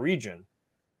entire region.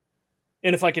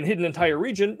 And if I can hit an entire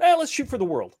region, let's shoot for the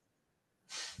world.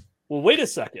 Well, wait a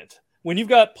second. When you've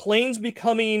got planes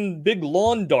becoming big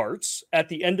lawn darts at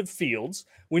the end of fields,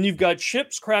 when you've got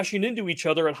ships crashing into each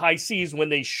other at high seas when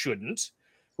they shouldn't,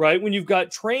 right? When you've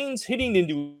got trains hitting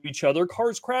into each other,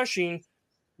 cars crashing,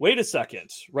 wait a second,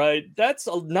 right? That's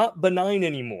not benign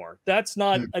anymore. That's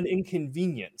not an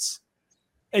inconvenience.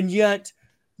 And yet,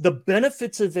 the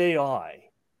benefits of AI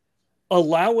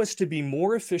allow us to be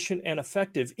more efficient and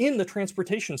effective in the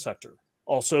transportation sector,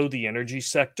 also the energy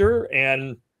sector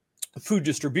and food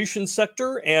distribution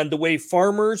sector, and the way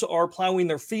farmers are plowing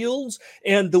their fields,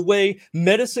 and the way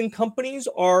medicine companies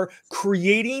are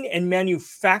creating and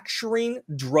manufacturing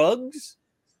drugs.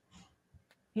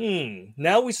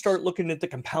 Now we start looking at the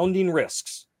compounding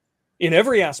risks in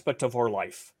every aspect of our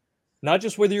life. Not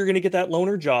just whether you're going to get that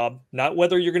loaner job, not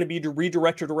whether you're going to be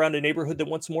redirected around a neighborhood that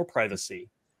wants more privacy,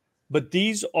 but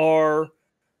these are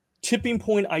tipping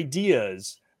point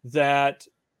ideas that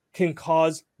can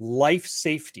cause life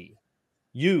safety.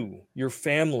 You, your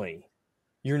family,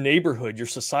 your neighborhood, your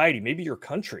society, maybe your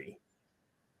country,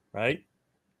 right?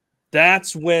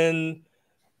 That's when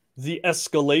the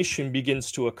escalation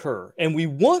begins to occur. And we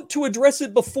want to address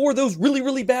it before those really,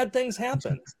 really bad things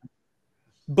happen.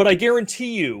 But I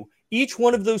guarantee you, each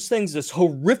one of those things, as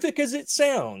horrific as it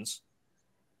sounds,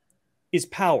 is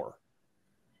power.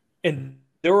 And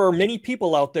there are many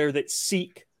people out there that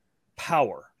seek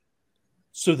power.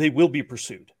 So they will be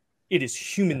pursued. It is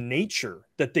human nature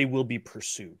that they will be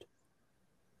pursued.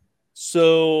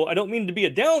 So I don't mean to be a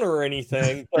downer or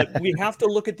anything, but we have to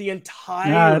look at the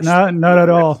entire. Not at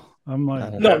all.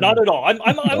 No, not at all. I'm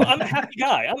a happy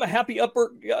guy. I'm a happy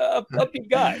upbeat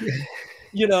guy.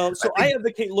 So I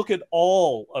advocate look at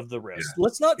all of the risks.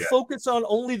 Let's not focus on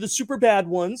only the super bad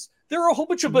ones. There are a whole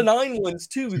bunch of benign ones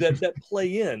too that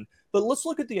play in. But let's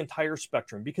look at the entire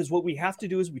spectrum, because what we have to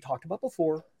do is, we talked about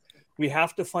before, we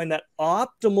have to find that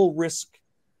optimal risk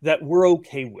that we're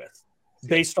okay with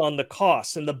based on the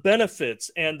costs and the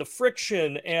benefits and the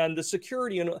friction and the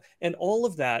security and all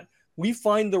of that. We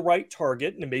find the right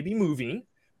target, and it may be moving,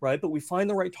 right? But we find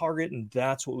the right target, and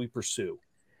that's what we pursue.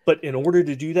 But in order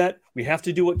to do that, we have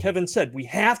to do what Kevin said. We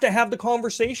have to have the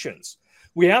conversations.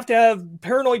 We have to have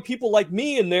paranoid people like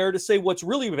me in there to say what's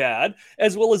really bad,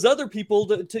 as well as other people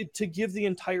to give the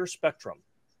entire spectrum.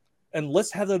 And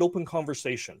let's have that open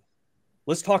conversation.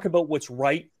 Let's talk about what's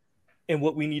right and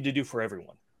what we need to do for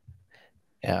everyone.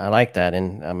 Yeah, I like that.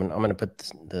 And I'm going to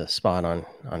put the spot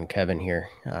on Kevin here.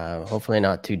 Hopefully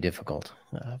not too difficult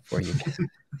for you.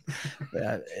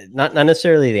 Not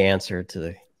necessarily the answer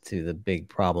to the big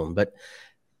problem, but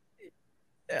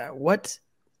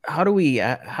how do we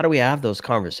have those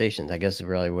conversations? I guess is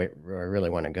really where I really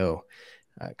want to go,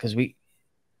 because we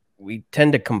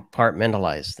tend to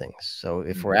compartmentalize things. So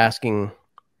if we're asking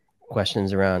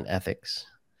questions around ethics,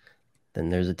 then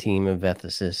there's a team of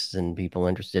ethicists and people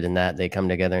interested in that. They come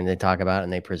together and they talk about it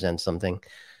and they present something.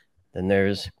 Then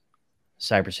there's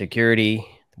cybersecurity,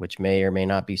 which may or may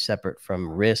not be separate from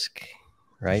risk,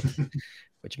 right?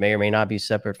 Which may or may not be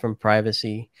separate from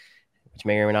privacy, which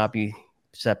may or may not be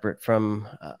separate from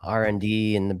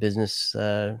R&D and the business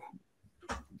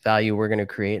value we're going to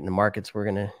create and the markets we're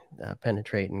going to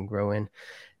penetrate and grow in.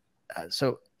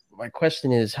 So my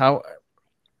question is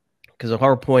because the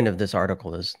whole point of this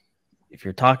article is, if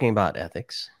you're talking about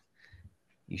ethics,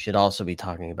 you should also be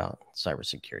talking about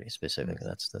cybersecurity specifically.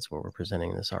 That's what we're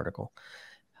presenting in this article.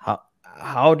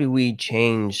 How do we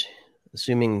change,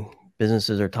 assuming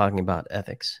businesses are talking about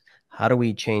ethics, how do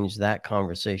we change that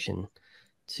conversation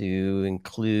to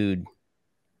include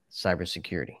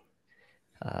cybersecurity?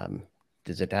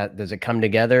 Does it come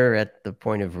together at the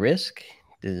point of risk?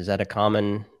 Is that a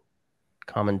common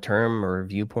common term or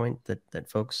viewpoint that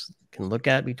folks can look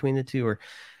at between the two? Or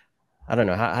I don't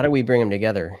know, how do we bring them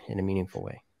together in a meaningful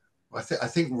way? I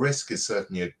think risk is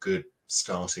certainly a good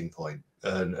starting point.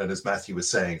 And as Matthew was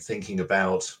saying, thinking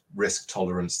about risk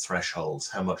tolerance thresholds,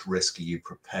 how much risk are you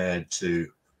prepared to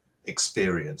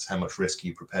experience? How much risk are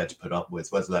you prepared to put up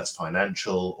with, whether that's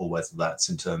financial or whether that's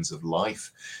in terms of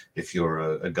life? If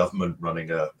you're a government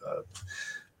running a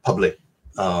public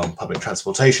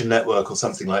transportation network or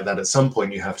something like that, at some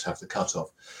point you have to have the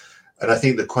cutoff. And I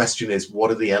think the question is, what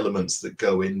are the elements that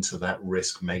go into that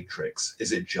risk matrix?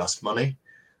 Is it just money?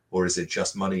 Or is it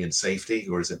just money and safety?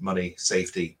 Or is it money,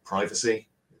 safety, privacy?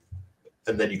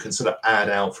 And then you can sort of add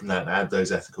out from that and add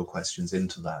those ethical questions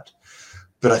into that.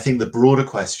 But I think the broader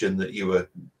question that you were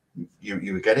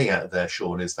getting at there,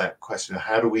 Sean, is that question of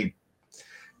how do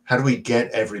we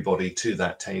get everybody to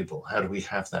that table? How do we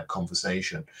have that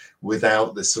conversation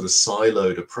without this sort of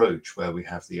siloed approach where we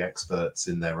have the experts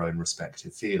in their own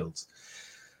respective fields?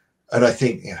 And I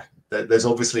think there's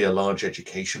obviously a large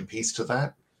education piece to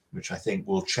that, which I think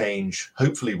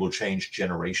hopefully will change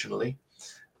generationally.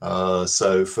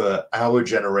 So for our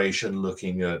generation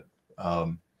looking at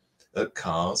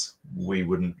cars, we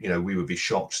would be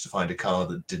shocked to find a car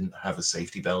that didn't have a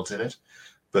safety belt in it.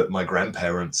 But my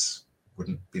grandparents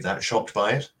wouldn't be that shocked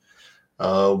by it.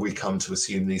 We come to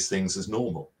assume these things as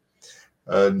normal.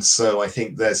 And so I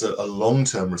think there's a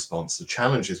long-term response. The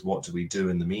challenge is, what do we do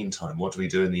in the meantime? What do we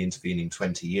do in the intervening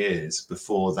 20 years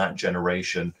before that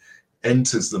generation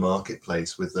enters the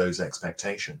marketplace with those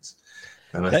expectations?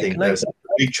 And I think there's a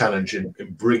big challenge in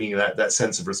bringing that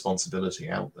sense of responsibility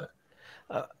out there.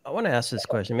 I want to ask this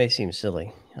question. It may seem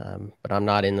silly, but I'm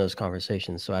not in those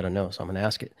conversations, so I don't know. So I'm going to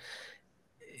ask it.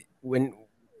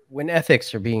 When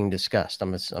ethics are being discussed,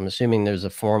 I'm assuming there's a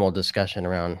formal discussion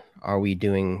around, are we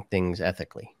doing things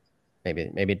ethically? Maybe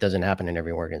it doesn't happen in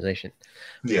every organization.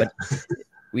 Yeah.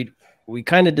 But we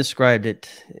kind of described it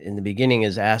in the beginning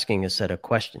as asking a set of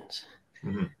questions.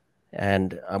 Mm-hmm.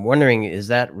 And I'm wondering, is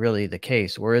that really the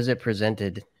case? Or is it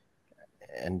presented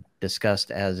and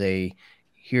discussed as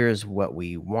here's what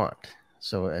we want?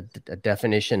 So a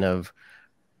definition of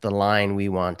the line we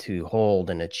want to hold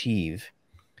and achieve,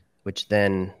 which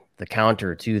then the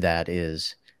counter to that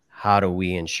is, how do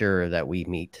we ensure that we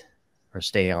meet or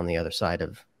stay on the other side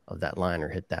of that line or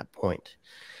hit that point?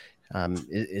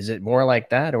 Is it more like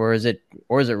that, or is it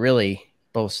really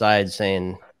both sides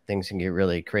saying things can get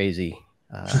really crazy,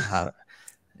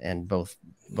 and both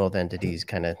entities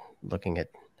kind of looking at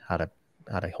how to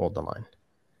hold the line?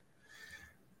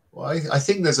 Well, I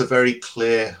think there's a very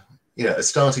clear, a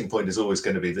starting point is always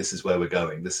going to be, this is where we're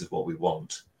going, this is what we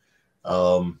want.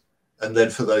 And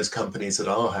then for those companies that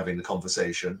are having the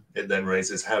conversation, it then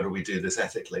raises, how do we do this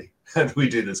ethically? How do we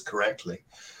do this correctly?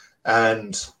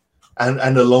 And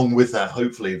along with that,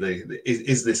 hopefully,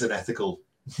 is this an ethical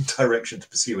direction to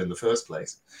pursue in the first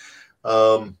place?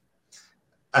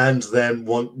 And then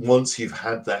once you've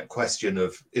had that question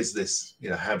of, is this,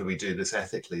 how do we do this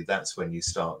ethically? That's when you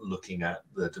start looking at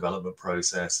the development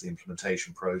process, the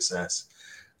implementation process,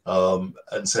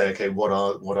 and say, okay, what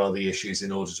are the issues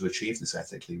in order to achieve this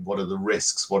ethically? What are the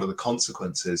risks? What are the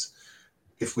consequences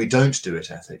if we don't do it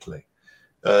ethically?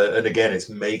 And again, it's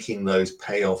making those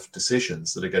payoff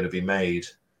decisions that are going to be made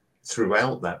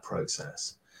throughout that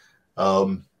process.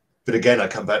 But again, I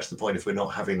come back to the point, if we're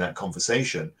not having that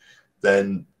conversation,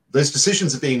 then those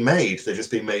decisions are being made. They're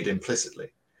just being made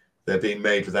implicitly. They're being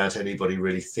made without anybody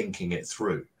really thinking it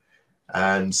through.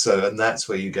 And that's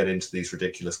where you get into these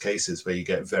ridiculous cases where you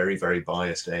get very, very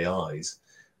biased AIs,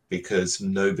 because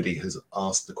nobody has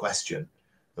asked the question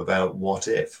about what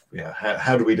if.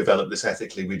 How do we develop this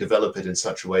ethically? We develop it in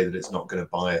such a way that it's not going to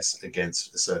bias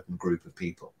against a certain group of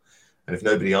people. And if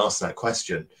nobody asks that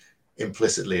question,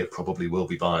 implicitly it probably will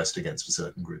be biased against a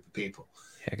certain group of people.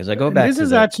 Yeah, because I go back this to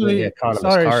is actually,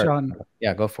 sorry, card. Sean.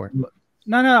 Yeah, go for it.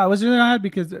 No, I was going to add,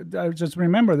 because I just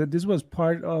remember that this was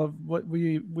part of what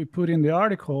we put in the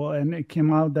article, and it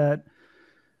came out that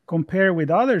compared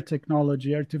with other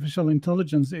technology, artificial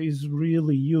intelligence is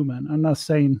really human. I'm not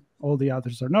saying all the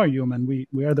others are not human.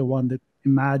 We are the one that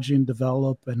imagine,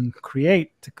 develop, and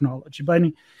create technology. But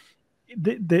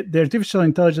the artificial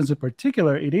intelligence in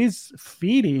particular, it is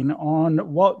feeding on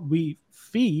what we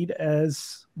feed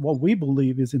as what we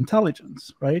believe is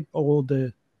intelligence, right? All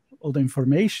the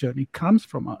information, it comes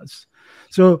from us.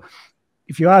 So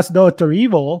if you ask Dr.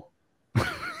 Evil,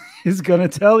 he's going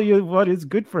to tell you what is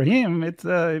good for him. It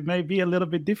may be a little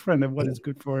bit different than what is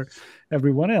good for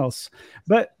everyone else.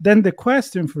 But then the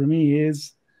question for me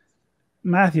is,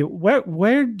 Matthew,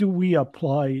 where do we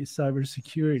apply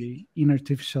cybersecurity in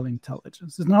artificial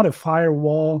intelligence? It's not a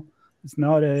firewall It's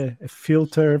not a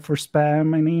filter for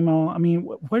spam and email. I mean,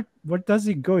 where does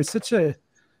it go? It's such a,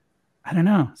 I don't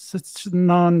know, such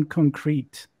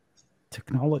non-concrete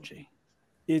technology.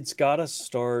 It's got to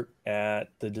start at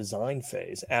the design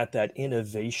phase, at that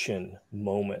innovation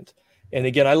moment. And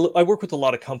again, I work with a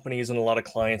lot of companies and a lot of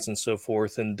clients and so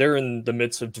forth, and they're in the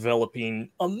midst of developing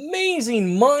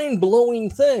amazing, mind-blowing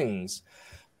things.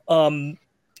 And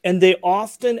they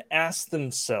often ask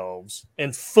themselves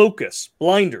and focus,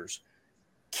 blinders,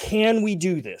 can we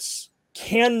do this?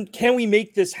 Can we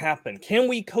make this happen? Can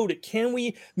we code it? Can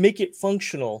we make it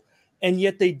functional? And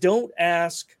yet they don't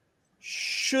ask,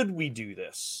 should we do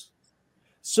this?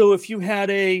 So if you had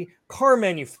a car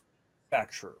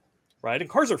manufacturer, right? And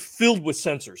cars are filled with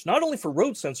sensors, not only for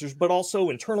road sensors, but also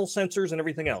internal sensors and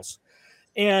everything else.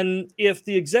 And if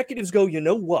the executives go, you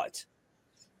know what?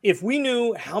 If we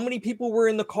knew how many people were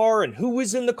in the car and who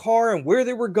was in the car and where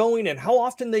they were going and how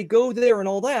often they go there and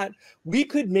all that, we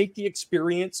could make the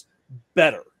experience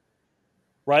better,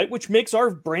 right? Which makes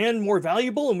our brand more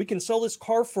valuable and we can sell this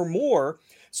car for more.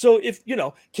 So if,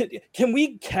 can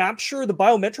we capture the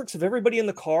biometrics of everybody in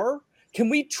the car? Can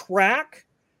we track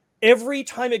every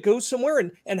time it goes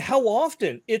somewhere and how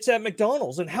often it's at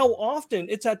McDonald's and how often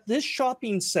it's at this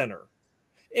shopping center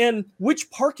and which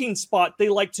parking spot they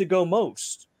like to go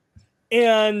most?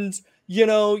 And,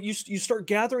 you start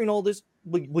gathering all this.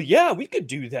 Well, yeah, we could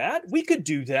do that. We could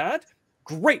do that.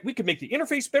 Great. We could make the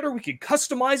interface better. We could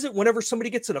customize it whenever somebody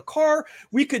gets in a car.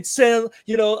 We could sell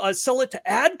it to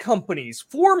ad companies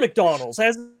for McDonald's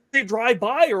as they drive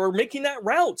by or are making that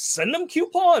route. Send them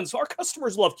coupons. Our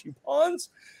customers love coupons,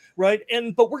 right?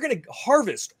 But we're going to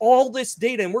harvest all this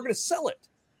data and we're going to sell it.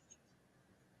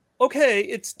 Okay,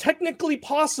 it's technically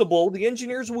possible. The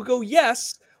engineers will go,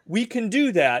 yes, we can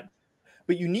do that.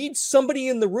 But you need somebody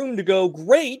in the room to go,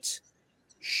 great.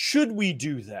 Should we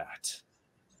do that?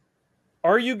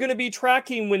 Are you going to be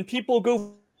tracking when people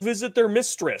go visit their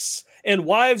mistress and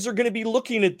wives are going to be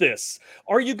looking at this?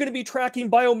 Are you going to be tracking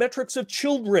biometrics of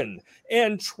children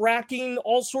and tracking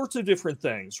all sorts of different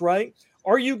things, right?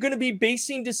 Are you going to be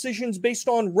basing decisions based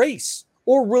on race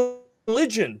or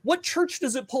religion? What church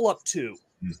does it pull up to,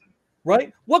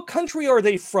 right? What country are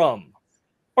they from?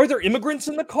 Are there immigrants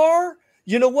in the car?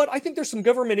 You know what? I think there's some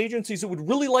government agencies that would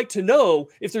really like to know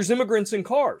if there's immigrants in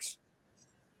cars.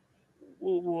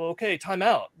 Well, okay, time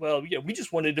out. Well, yeah, we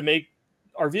just wanted to make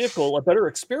our vehicle a better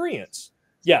experience.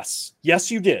 Yes,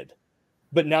 you did.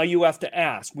 But now you have to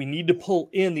ask. We need to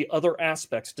pull in the other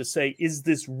aspects to say, is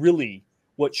this really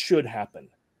what should happen?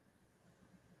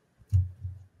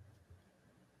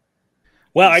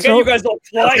 Wow, I got you guys all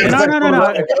quiet.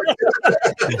 No.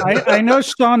 I know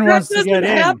Sean wants to get in. That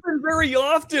doesn't happen very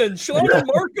often. Sean and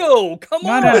Marco, come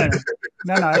on.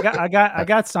 No. I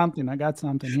got something. I got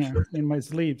something here in my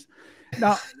sleeves.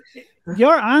 Now,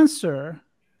 your answer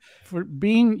for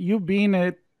being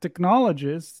a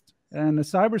technologist and a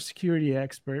cybersecurity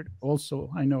expert, also,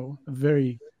 I know, a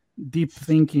very deep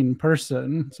thinking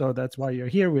person, so that's why you're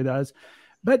here with us.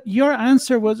 But your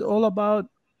answer was all about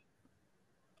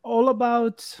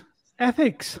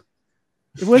ethics.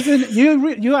 It wasn't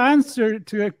you answered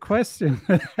to a question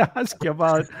that I asked you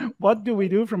about what do we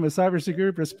do from a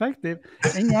cybersecurity perspective,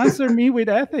 and you answered me with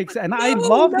ethics, and I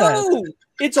love that.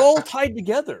 It's all tied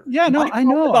together. Yeah, no, I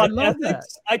know. About I love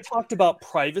ethics. that. I talked about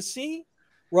privacy,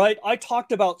 right? I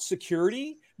talked about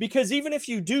security, because even if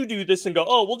you do this and go,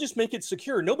 oh, we'll just make it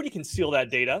secure, nobody can steal that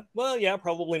data. Well, yeah,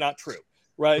 probably not true,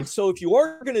 right? So if you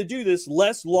are going to do this,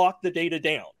 let's lock the data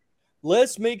down.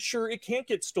 Let's make sure it can't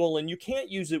get stolen. You can't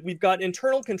use it. We've got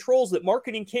internal controls that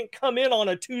marketing can't come in on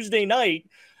a Tuesday night,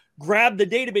 grab the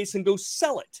database and go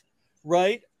sell it,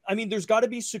 right? I mean, there's got to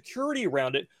be security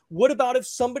around it. What about if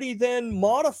somebody then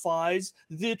modifies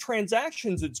the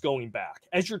transactions that's going back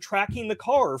as you're tracking the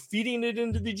car or feeding it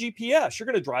into the GPS? You're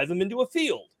going to drive them into a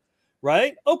field,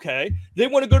 right? Okay. They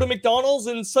want to go to McDonald's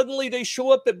and suddenly they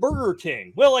show up at Burger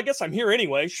King. Well, I guess I'm here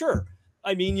anyway. Sure.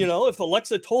 I mean, if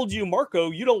Alexa told you, Marco,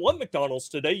 you don't want McDonald's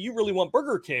today, you really want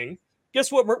Burger King,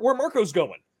 guess what? Where Marco's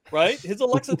going, right? His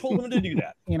Alexa told him to do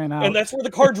that. In and out. And that's where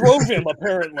the car drove him,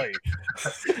 apparently.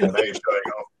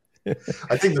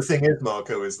 I think the thing is,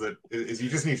 Marco, is you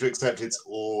just need to accept it's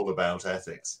all about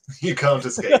ethics. You can't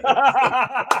escape it.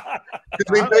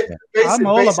 I'm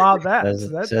all about that.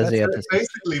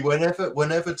 Basically,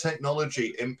 whenever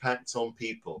technology impacts on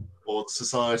people or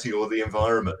society or the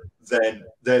environment, then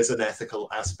there's an ethical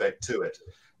aspect to it.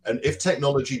 And if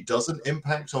technology doesn't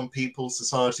impact on people,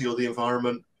 society, or the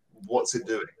environment, what's it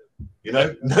doing? You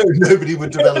know, nobody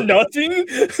would develop nothing.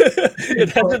 It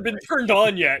hasn't been turned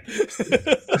on yet.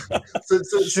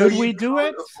 So we do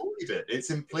it? Avoid it.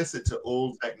 It's implicit to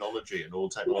all technology and all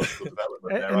technological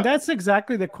development. And that's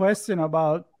exactly the question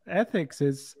about ethics: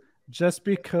 is just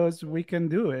because we can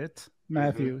do it,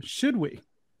 Matthew, should we?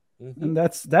 And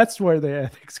that's where the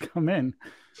ethics come in.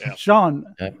 Yeah. Sean.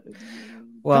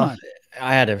 Well,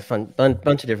 I had a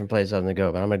bunch of different places I'm going to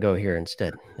go, but I'm going to go here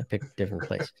instead. I picked a different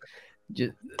place.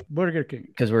 Burger King.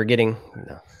 Because we're getting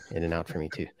in and out for me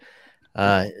too.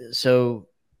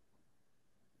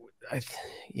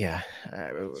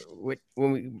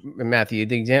 Matthew,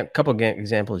 the couple of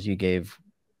examples you gave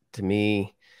to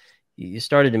me, you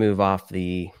started to move off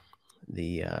the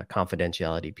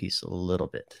confidentiality piece a little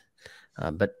bit.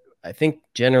 But I think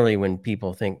generally when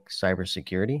people think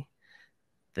cybersecurity,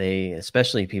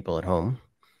 especially people at home,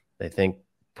 they think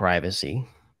privacy,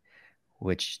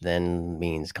 which then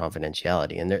means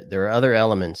confidentiality. And there are other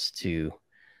elements to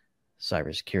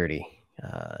cybersecurity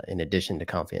in addition to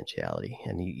confidentiality.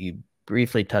 And you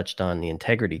briefly touched on the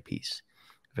integrity piece.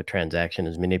 If a transaction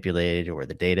is manipulated or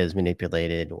the data is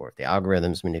manipulated or if the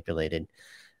algorithm is manipulated,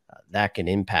 that can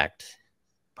impact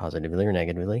positively or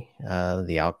negatively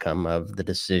the outcome of the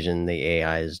decision the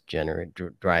AI is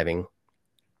driving,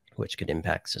 which could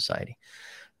impact society.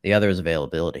 The other is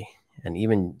availability. And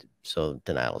even so,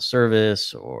 denial of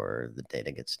service, or the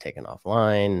data gets taken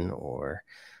offline, or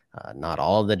not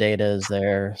all of the data is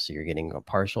there, so you're getting a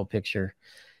partial picture.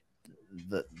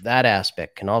 That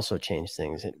aspect can also change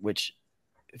things, which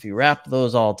if you wrap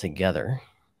those all together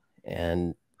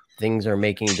and things are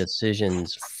making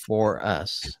decisions for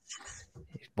us,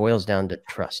 it boils down to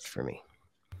trust for me.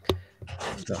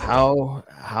 So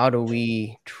how do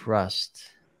we trust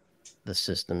the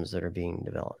systems that are being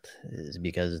developed? Is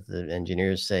because the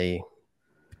engineers say,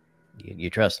 you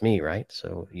trust me, right?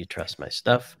 So you trust my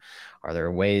stuff. Are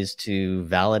there ways to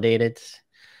validate it?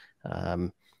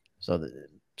 So the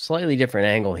slightly different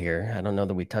angle here. I don't know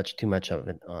that we touched too much of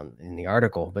it in the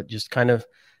article, but just kind of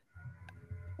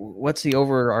what's the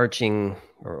overarching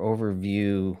or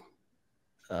overview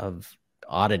of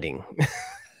auditing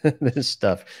this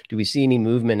stuff? Do we see any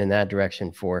movement in that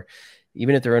direction for,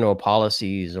 even if there are no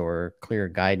policies or clear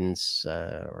guidance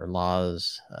or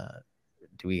laws,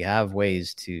 do we have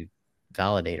ways to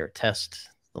validate or test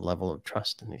the level of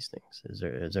trust in these things? Is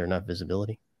there enough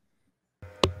visibility?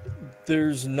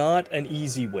 There's not an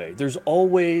easy way. There's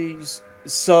always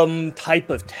some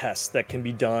type of test that can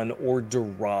be done or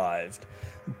derived,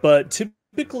 but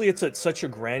typically it's at such a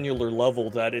granular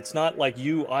level that it's not like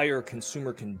you, I, or a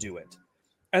consumer can do it.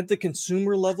 At the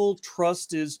consumer level,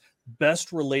 trust is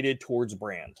best related towards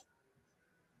brand,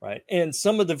 right? And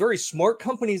some of the very smart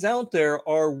companies out there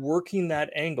are working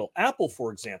that angle. Apple,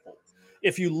 for example,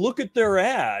 if you look at their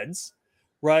ads,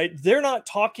 right, they're not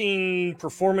talking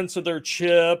performance of their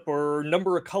chip or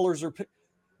number of colors, or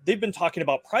they've been talking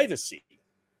about privacy.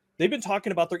 They've been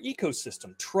talking about their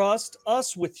ecosystem. Trust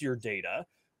us with your data.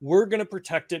 We're going to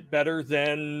protect it better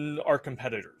than our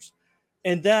competitors.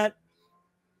 And that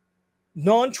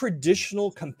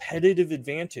non-traditional competitive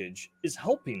advantage is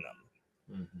helping them.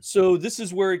 Mm-hmm. So this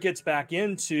is where it gets back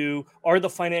into, are the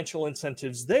financial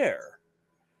incentives there?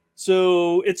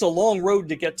 So it's a long road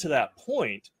to get to that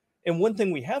point. And one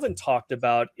thing we haven't talked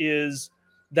about is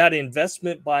that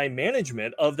investment by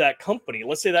management of that company.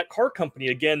 Let's say that car company,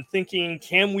 again, thinking,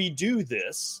 can we do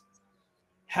this?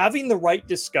 Having the right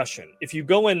discussion. If you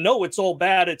go in, no, it's all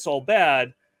bad,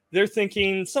 they're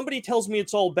thinking, somebody tells me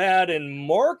it's all bad and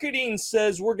marketing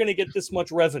says we're going to get this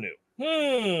much revenue.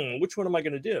 Which one am I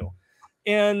going to do?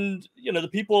 And, the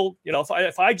people,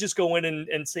 if I just go in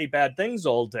and say bad things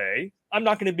all day, I'm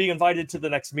not going to be invited to the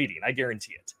next meeting. I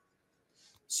guarantee it.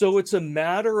 So it's a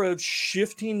matter of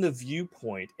shifting the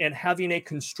viewpoint and having a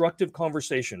constructive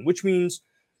conversation, which means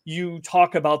you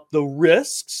talk about the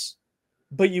risks,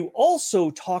 but you also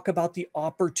talk about the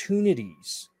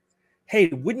opportunities. Hey,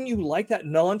 wouldn't you like that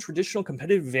non-traditional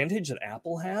competitive advantage that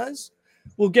Apple has?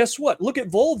 Well, guess what? Look at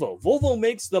Volvo. Volvo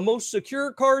makes the most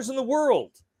secure cars in the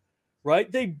world, right?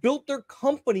 They built their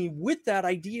company with that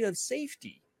idea of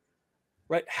safety,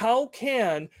 right? How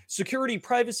can security,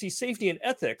 privacy, safety, and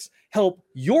ethics help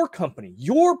your company,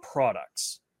 your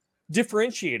products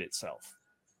differentiate itself,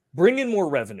 bring in more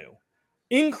revenue,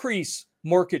 increase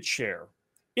market share,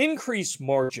 increase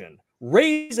margin,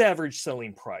 raise average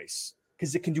selling price?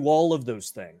 Because it can do all of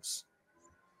those things.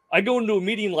 I go into a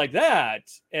meeting like that,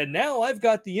 and now I've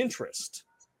got the interest.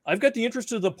 I've got the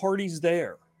interest of the parties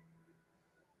there.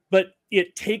 But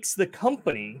it takes the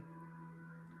company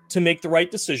to make the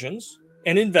right decisions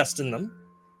and invest in them,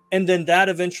 And then that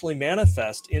eventually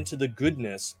manifests into the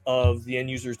goodness of the end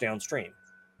users downstream.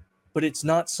 But it's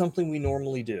not something we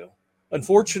normally do.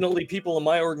 Unfortunately, people in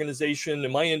my organization,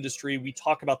 in my industry, we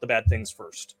talk about the bad things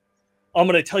first. I'm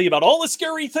going to tell you about all the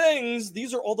scary things.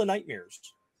 These are all the nightmares.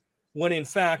 When in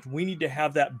fact, we need to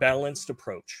have that balanced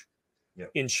approach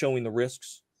in showing the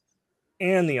risks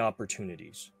and the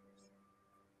opportunities.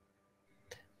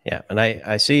 Yeah, and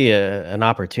I see an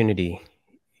opportunity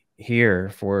here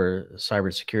for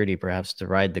cybersecurity perhaps to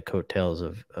ride the coattails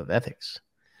of ethics,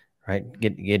 right?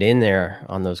 Get in there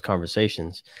on those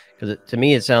conversations. Because to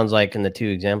me, it sounds like in the two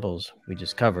examples we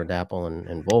just covered, Apple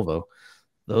and Volvo,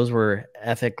 those were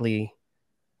ethically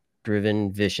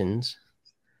driven visions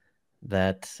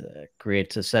that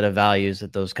creates a set of values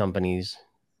that those companies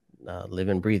live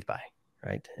and breathe by,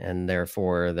 right? And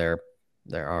therefore their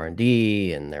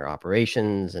R&D and their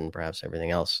operations and perhaps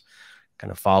everything else kind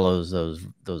of follows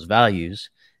those values,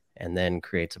 and then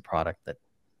creates a product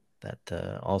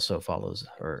that also follows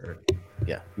or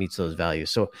meets those values.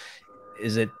 So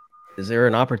is there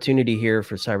an opportunity here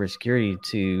for cybersecurity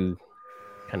to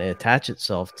kind of attach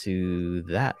itself to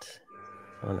that?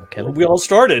 I don't know, Kevin? We all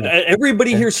started.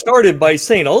 Everybody here started by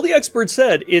saying, all the experts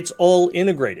said, it's all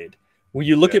integrated. When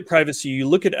you look at privacy, you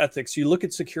look at ethics, you look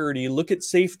at security, you look at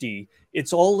safety,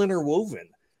 it's all interwoven.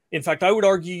 In fact, I would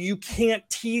argue you can't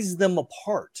tease them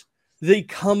apart. They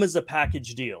come as a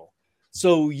package deal.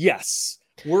 So yes,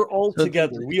 we're all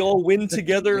together. We all win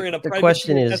together in a privacy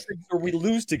question is, ethics, or we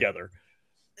lose together.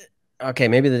 Okay,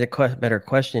 maybe the better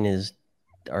question is,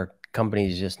 are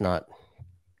companies just not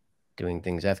doing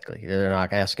things ethically? They're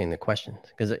not asking the questions,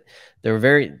 because they're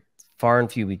very far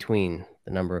and few between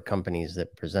the number of companies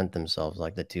that present themselves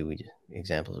like the two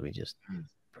examples we just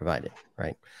provided,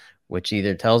 right? Which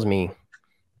either tells me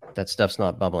that stuff's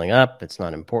not bubbling up, it's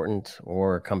not important,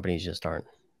 or companies just aren't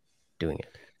doing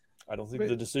it. I don't think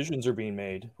the decisions are being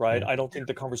made, right? I don't think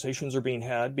the conversations are being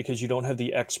had because you don't have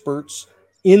the experts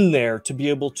in there to be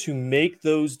able to make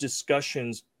those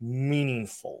discussions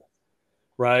meaningful,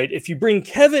 right? If you bring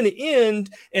Kevin in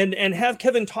and have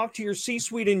Kevin talk to your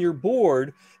C-suite and your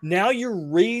board, now you're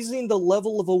raising the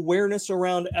level of awareness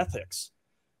around ethics,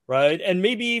 right? And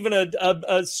maybe even a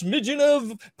smidgen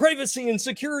of privacy and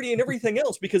security and everything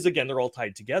else, because again, they're all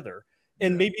tied together.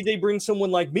 And maybe they bring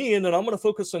someone like me in and I'm going to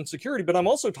focus on security, but I'm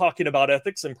also talking about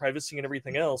ethics and privacy and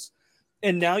everything else.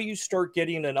 And now you start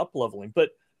getting an up leveling. But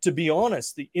to be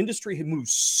honest, the industry had moved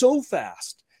so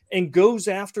fast and goes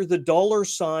after the dollar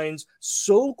signs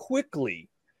so quickly,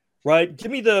 right?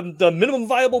 Give me the minimum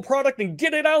viable product and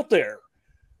get it out there,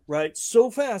 right? So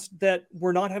fast that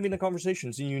we're not having the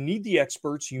conversations. And you need the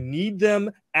experts. You need them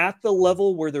at the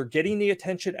level where they're getting the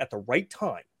attention at the right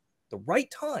time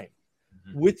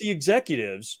with the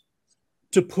executives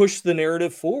to push the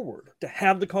narrative forward, to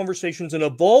have the conversations and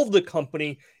evolve the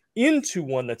company into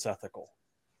one that's ethical.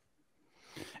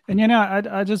 And,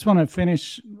 I just want to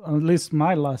finish, at least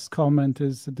my last comment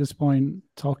is at this point,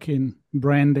 talking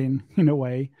branding in a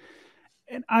way.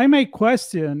 And I may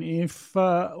question if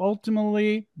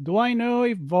ultimately, do I know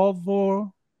if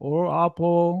Volvo or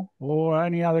Apple or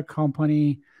any other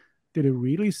company, did it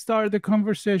really start the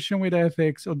conversation with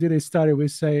ethics, or did it start it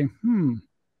with say,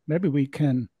 maybe we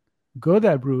can go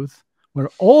that route, but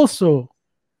also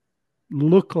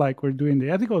look like we're doing the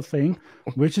ethical thing,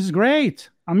 which is great.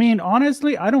 I mean,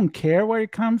 honestly, I don't care where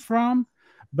it comes from,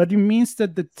 but it means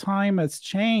that the time has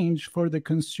changed for the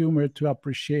consumer to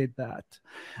appreciate that.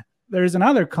 There is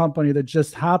another company that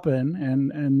just happened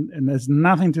and has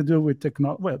nothing to do with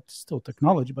technology. Well, it's still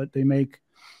technology, but they make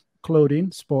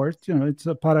clothing, sport. It's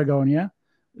a Patagonia.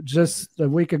 Just a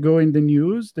week ago in the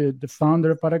news, the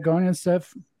founder of Patagonia said,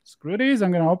 screw this,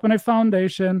 I'm going to open a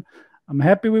foundation. I'm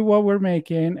happy with what we're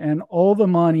making, and all the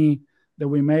money that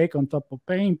we make on top of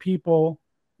paying people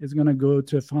is going to go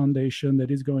to a foundation that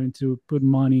is going to put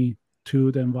money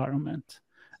to the environment.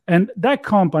 And that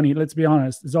company, let's be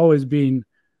honest, has always been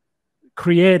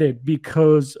created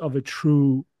because of a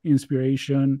true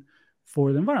inspiration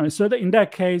for the environment. So in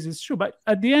that case, it's true. But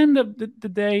at the end of the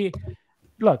day,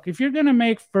 look, if you're going to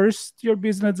make first your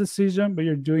business decision, but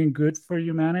you're doing good for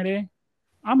humanity,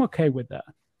 I'm okay with that.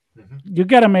 You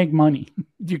got to make money.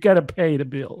 You got to pay the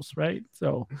bills, right?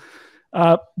 So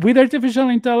with artificial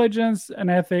intelligence and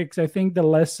ethics, I think the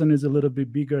lesson is a little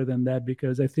bit bigger than that,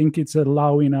 because I think it's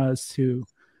allowing us to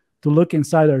look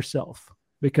inside ourselves.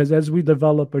 Because as we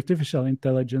develop artificial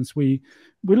intelligence, we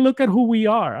look at who we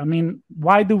are. I mean,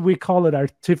 why do we call it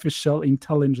artificial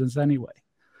intelligence anyway?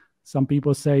 Some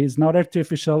people say it's not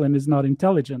artificial and it's not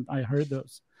intelligent. I heard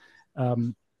those.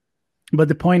 But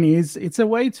the point is, it's a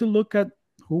way to look at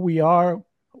who we are,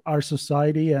 our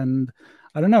society, and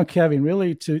I don't know, Kevin,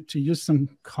 really to use some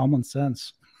common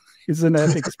sense. Isn't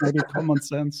ethics maybe common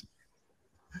sense?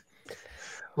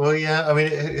 Well, yeah, I mean,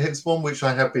 it's one which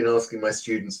I have been asking my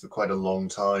students for quite a long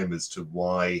time as to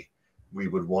why we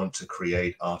would want to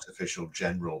create artificial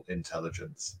general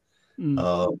intelligence.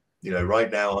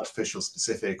 Right now, artificial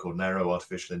specific or narrow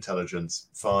artificial intelligence,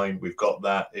 fine, we've got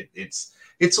that.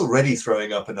 It's already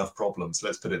throwing up enough problems,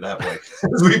 let's put it that way,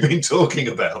 as we've been talking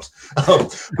about.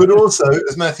 But also,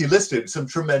 as Matthew listed, some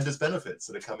tremendous benefits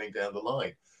that are coming down the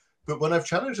line. But when I've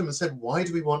challenged them and said, why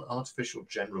do we want artificial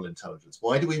general intelligence?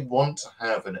 Why do we want to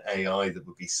have an AI that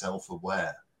would be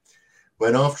self-aware?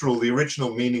 When, after all, the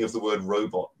original meaning of the word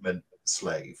robot meant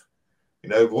slave.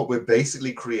 What we're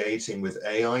basically creating with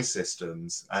AI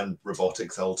systems and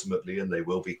robotics ultimately, and they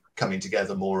will be coming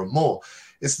together more and more,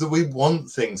 is that we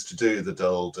want things to do the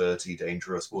dull, dirty,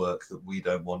 dangerous work that we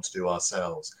don't want to do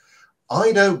ourselves.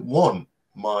 I don't want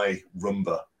my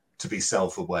Roomba to be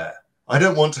self-aware. I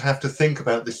don't want to have to think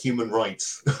about the human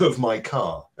rights of my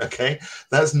car, okay?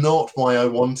 That's not why I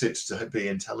want it to be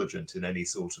intelligent in any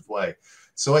sort of way.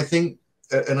 So I think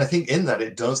in that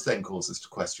it does then cause us to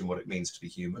question what it means to be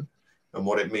human and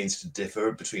what it means to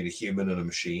differ between a human and a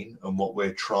machine and what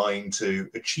we're trying to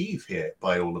achieve here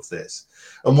by all of this.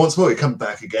 And once more, we come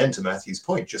back again to Matthew's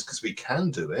point, just because we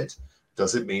can do it,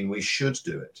 doesn't mean we should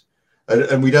do it.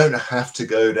 And we don't have to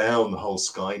go down the whole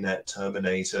Skynet,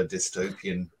 Terminator,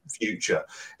 dystopian future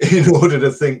in order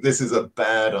to think this is a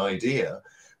bad idea.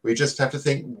 We just have to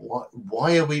think,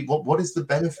 what is the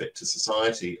benefit to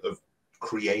society of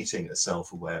creating a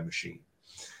self-aware machine?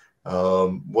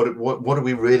 What are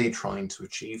we really trying to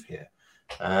achieve here?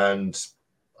 And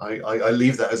I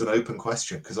leave that as an open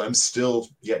question because I'm still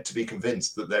yet to be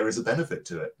convinced that there is a benefit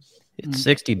to it. It's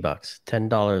 $60,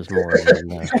 $10 more than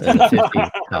the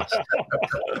 50 cost.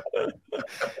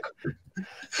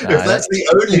 If that's the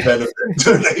only benefit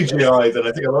to an AGI, then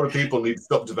I think a lot of people need to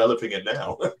stop developing it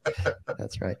now.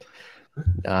 That's right.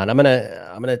 And I'm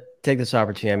gonna take this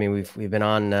opportunity. I mean, we've been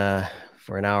on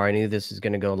for an hour. I knew this was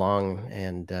going to go long,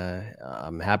 and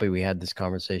I'm happy we had this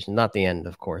conversation. Not the end,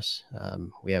 of course.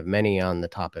 We have many on the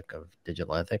topic of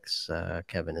digital ethics.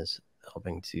 Kevin is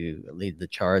helping to lead the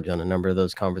charge on a number of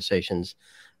those conversations.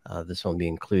 This one will be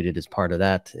included as part of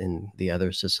that in the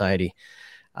other society.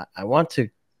 I want to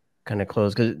kind of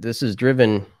close because this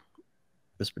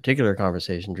particular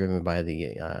conversation driven by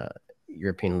the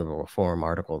European Liberal Reform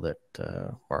article that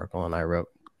Marco and I wrote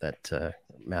that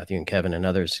Matthew and Kevin and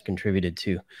others contributed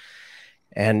to.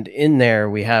 And in there,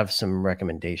 we have some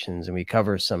recommendations and we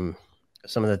cover some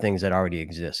of the things that already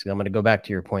exist. I'm going to go back to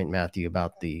your point, Matthew,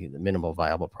 about the minimal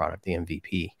viable product, the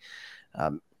MVP.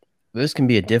 This can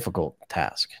be a difficult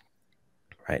task,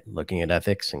 right? Looking at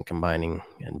ethics and combining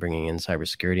and bringing in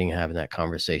cybersecurity and having that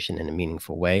conversation in a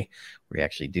meaningful way where you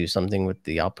actually do something with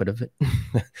the output of it.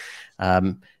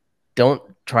 Don't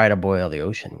try to boil the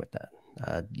ocean with that.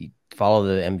 You follow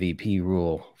the MVP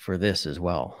rule for this as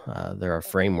well. There are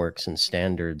frameworks and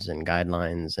standards and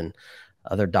guidelines and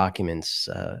other documents.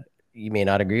 You may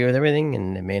not agree with everything,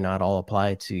 and it may not all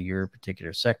apply to your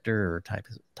particular sector or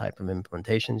type of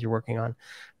implementations you're working on,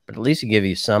 but at least it give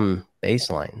you some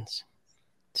baselines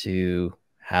to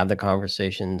have the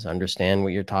conversations, understand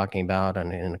what you're talking about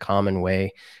in a common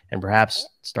way, and perhaps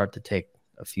start to take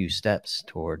a few steps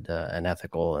toward an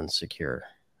ethical and secure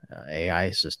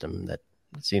AI system that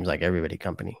it seems like every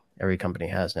company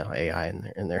has now AI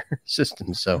in their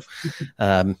system. So,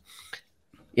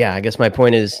 yeah, I guess my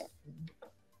point is,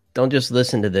 don't just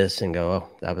listen to this and go, "Oh,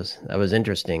 that was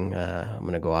interesting. I'm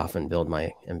going to go off and build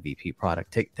my MVP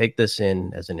product." Take this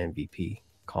in as an MVP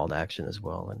call to action as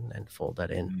well, and fold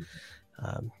that in.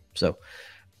 So,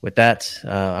 with that,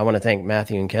 I want to thank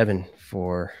Matthew and Kevin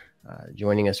for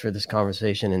joining us for this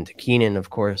conversation, and to Keenan, of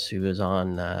course, who is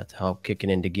on to help kick it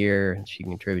into gear, and she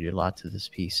contributed a lot to this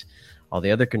piece. All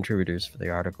the other contributors for the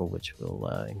article, which we'll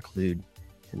include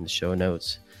in the show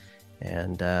notes.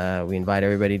 And we invite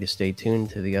everybody to stay tuned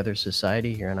to the Other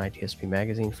Society here on ITSP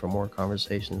Magazine for more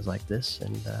conversations like this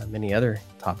and many other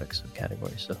topics of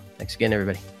categories. So thanks again,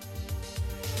 everybody.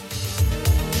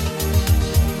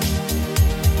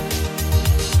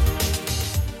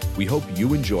 We hope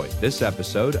you enjoyed this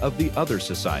episode of The Other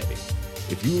Society.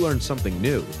 If you learned something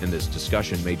new and this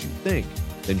discussion made you think,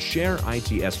 then share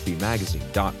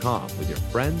itspmagazine.com with your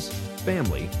friends,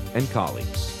 family, and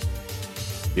colleagues.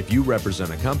 If you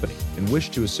represent a company and wish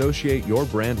to associate your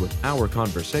brand with our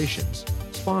conversations,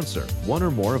 sponsor one or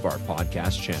more of our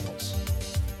podcast channels.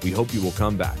 We hope you will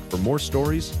come back for more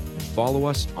stories and follow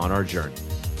us on our journey.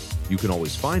 You can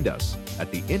always find us at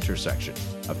the intersection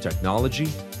of technology,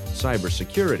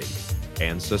 cybersecurity,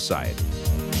 and society.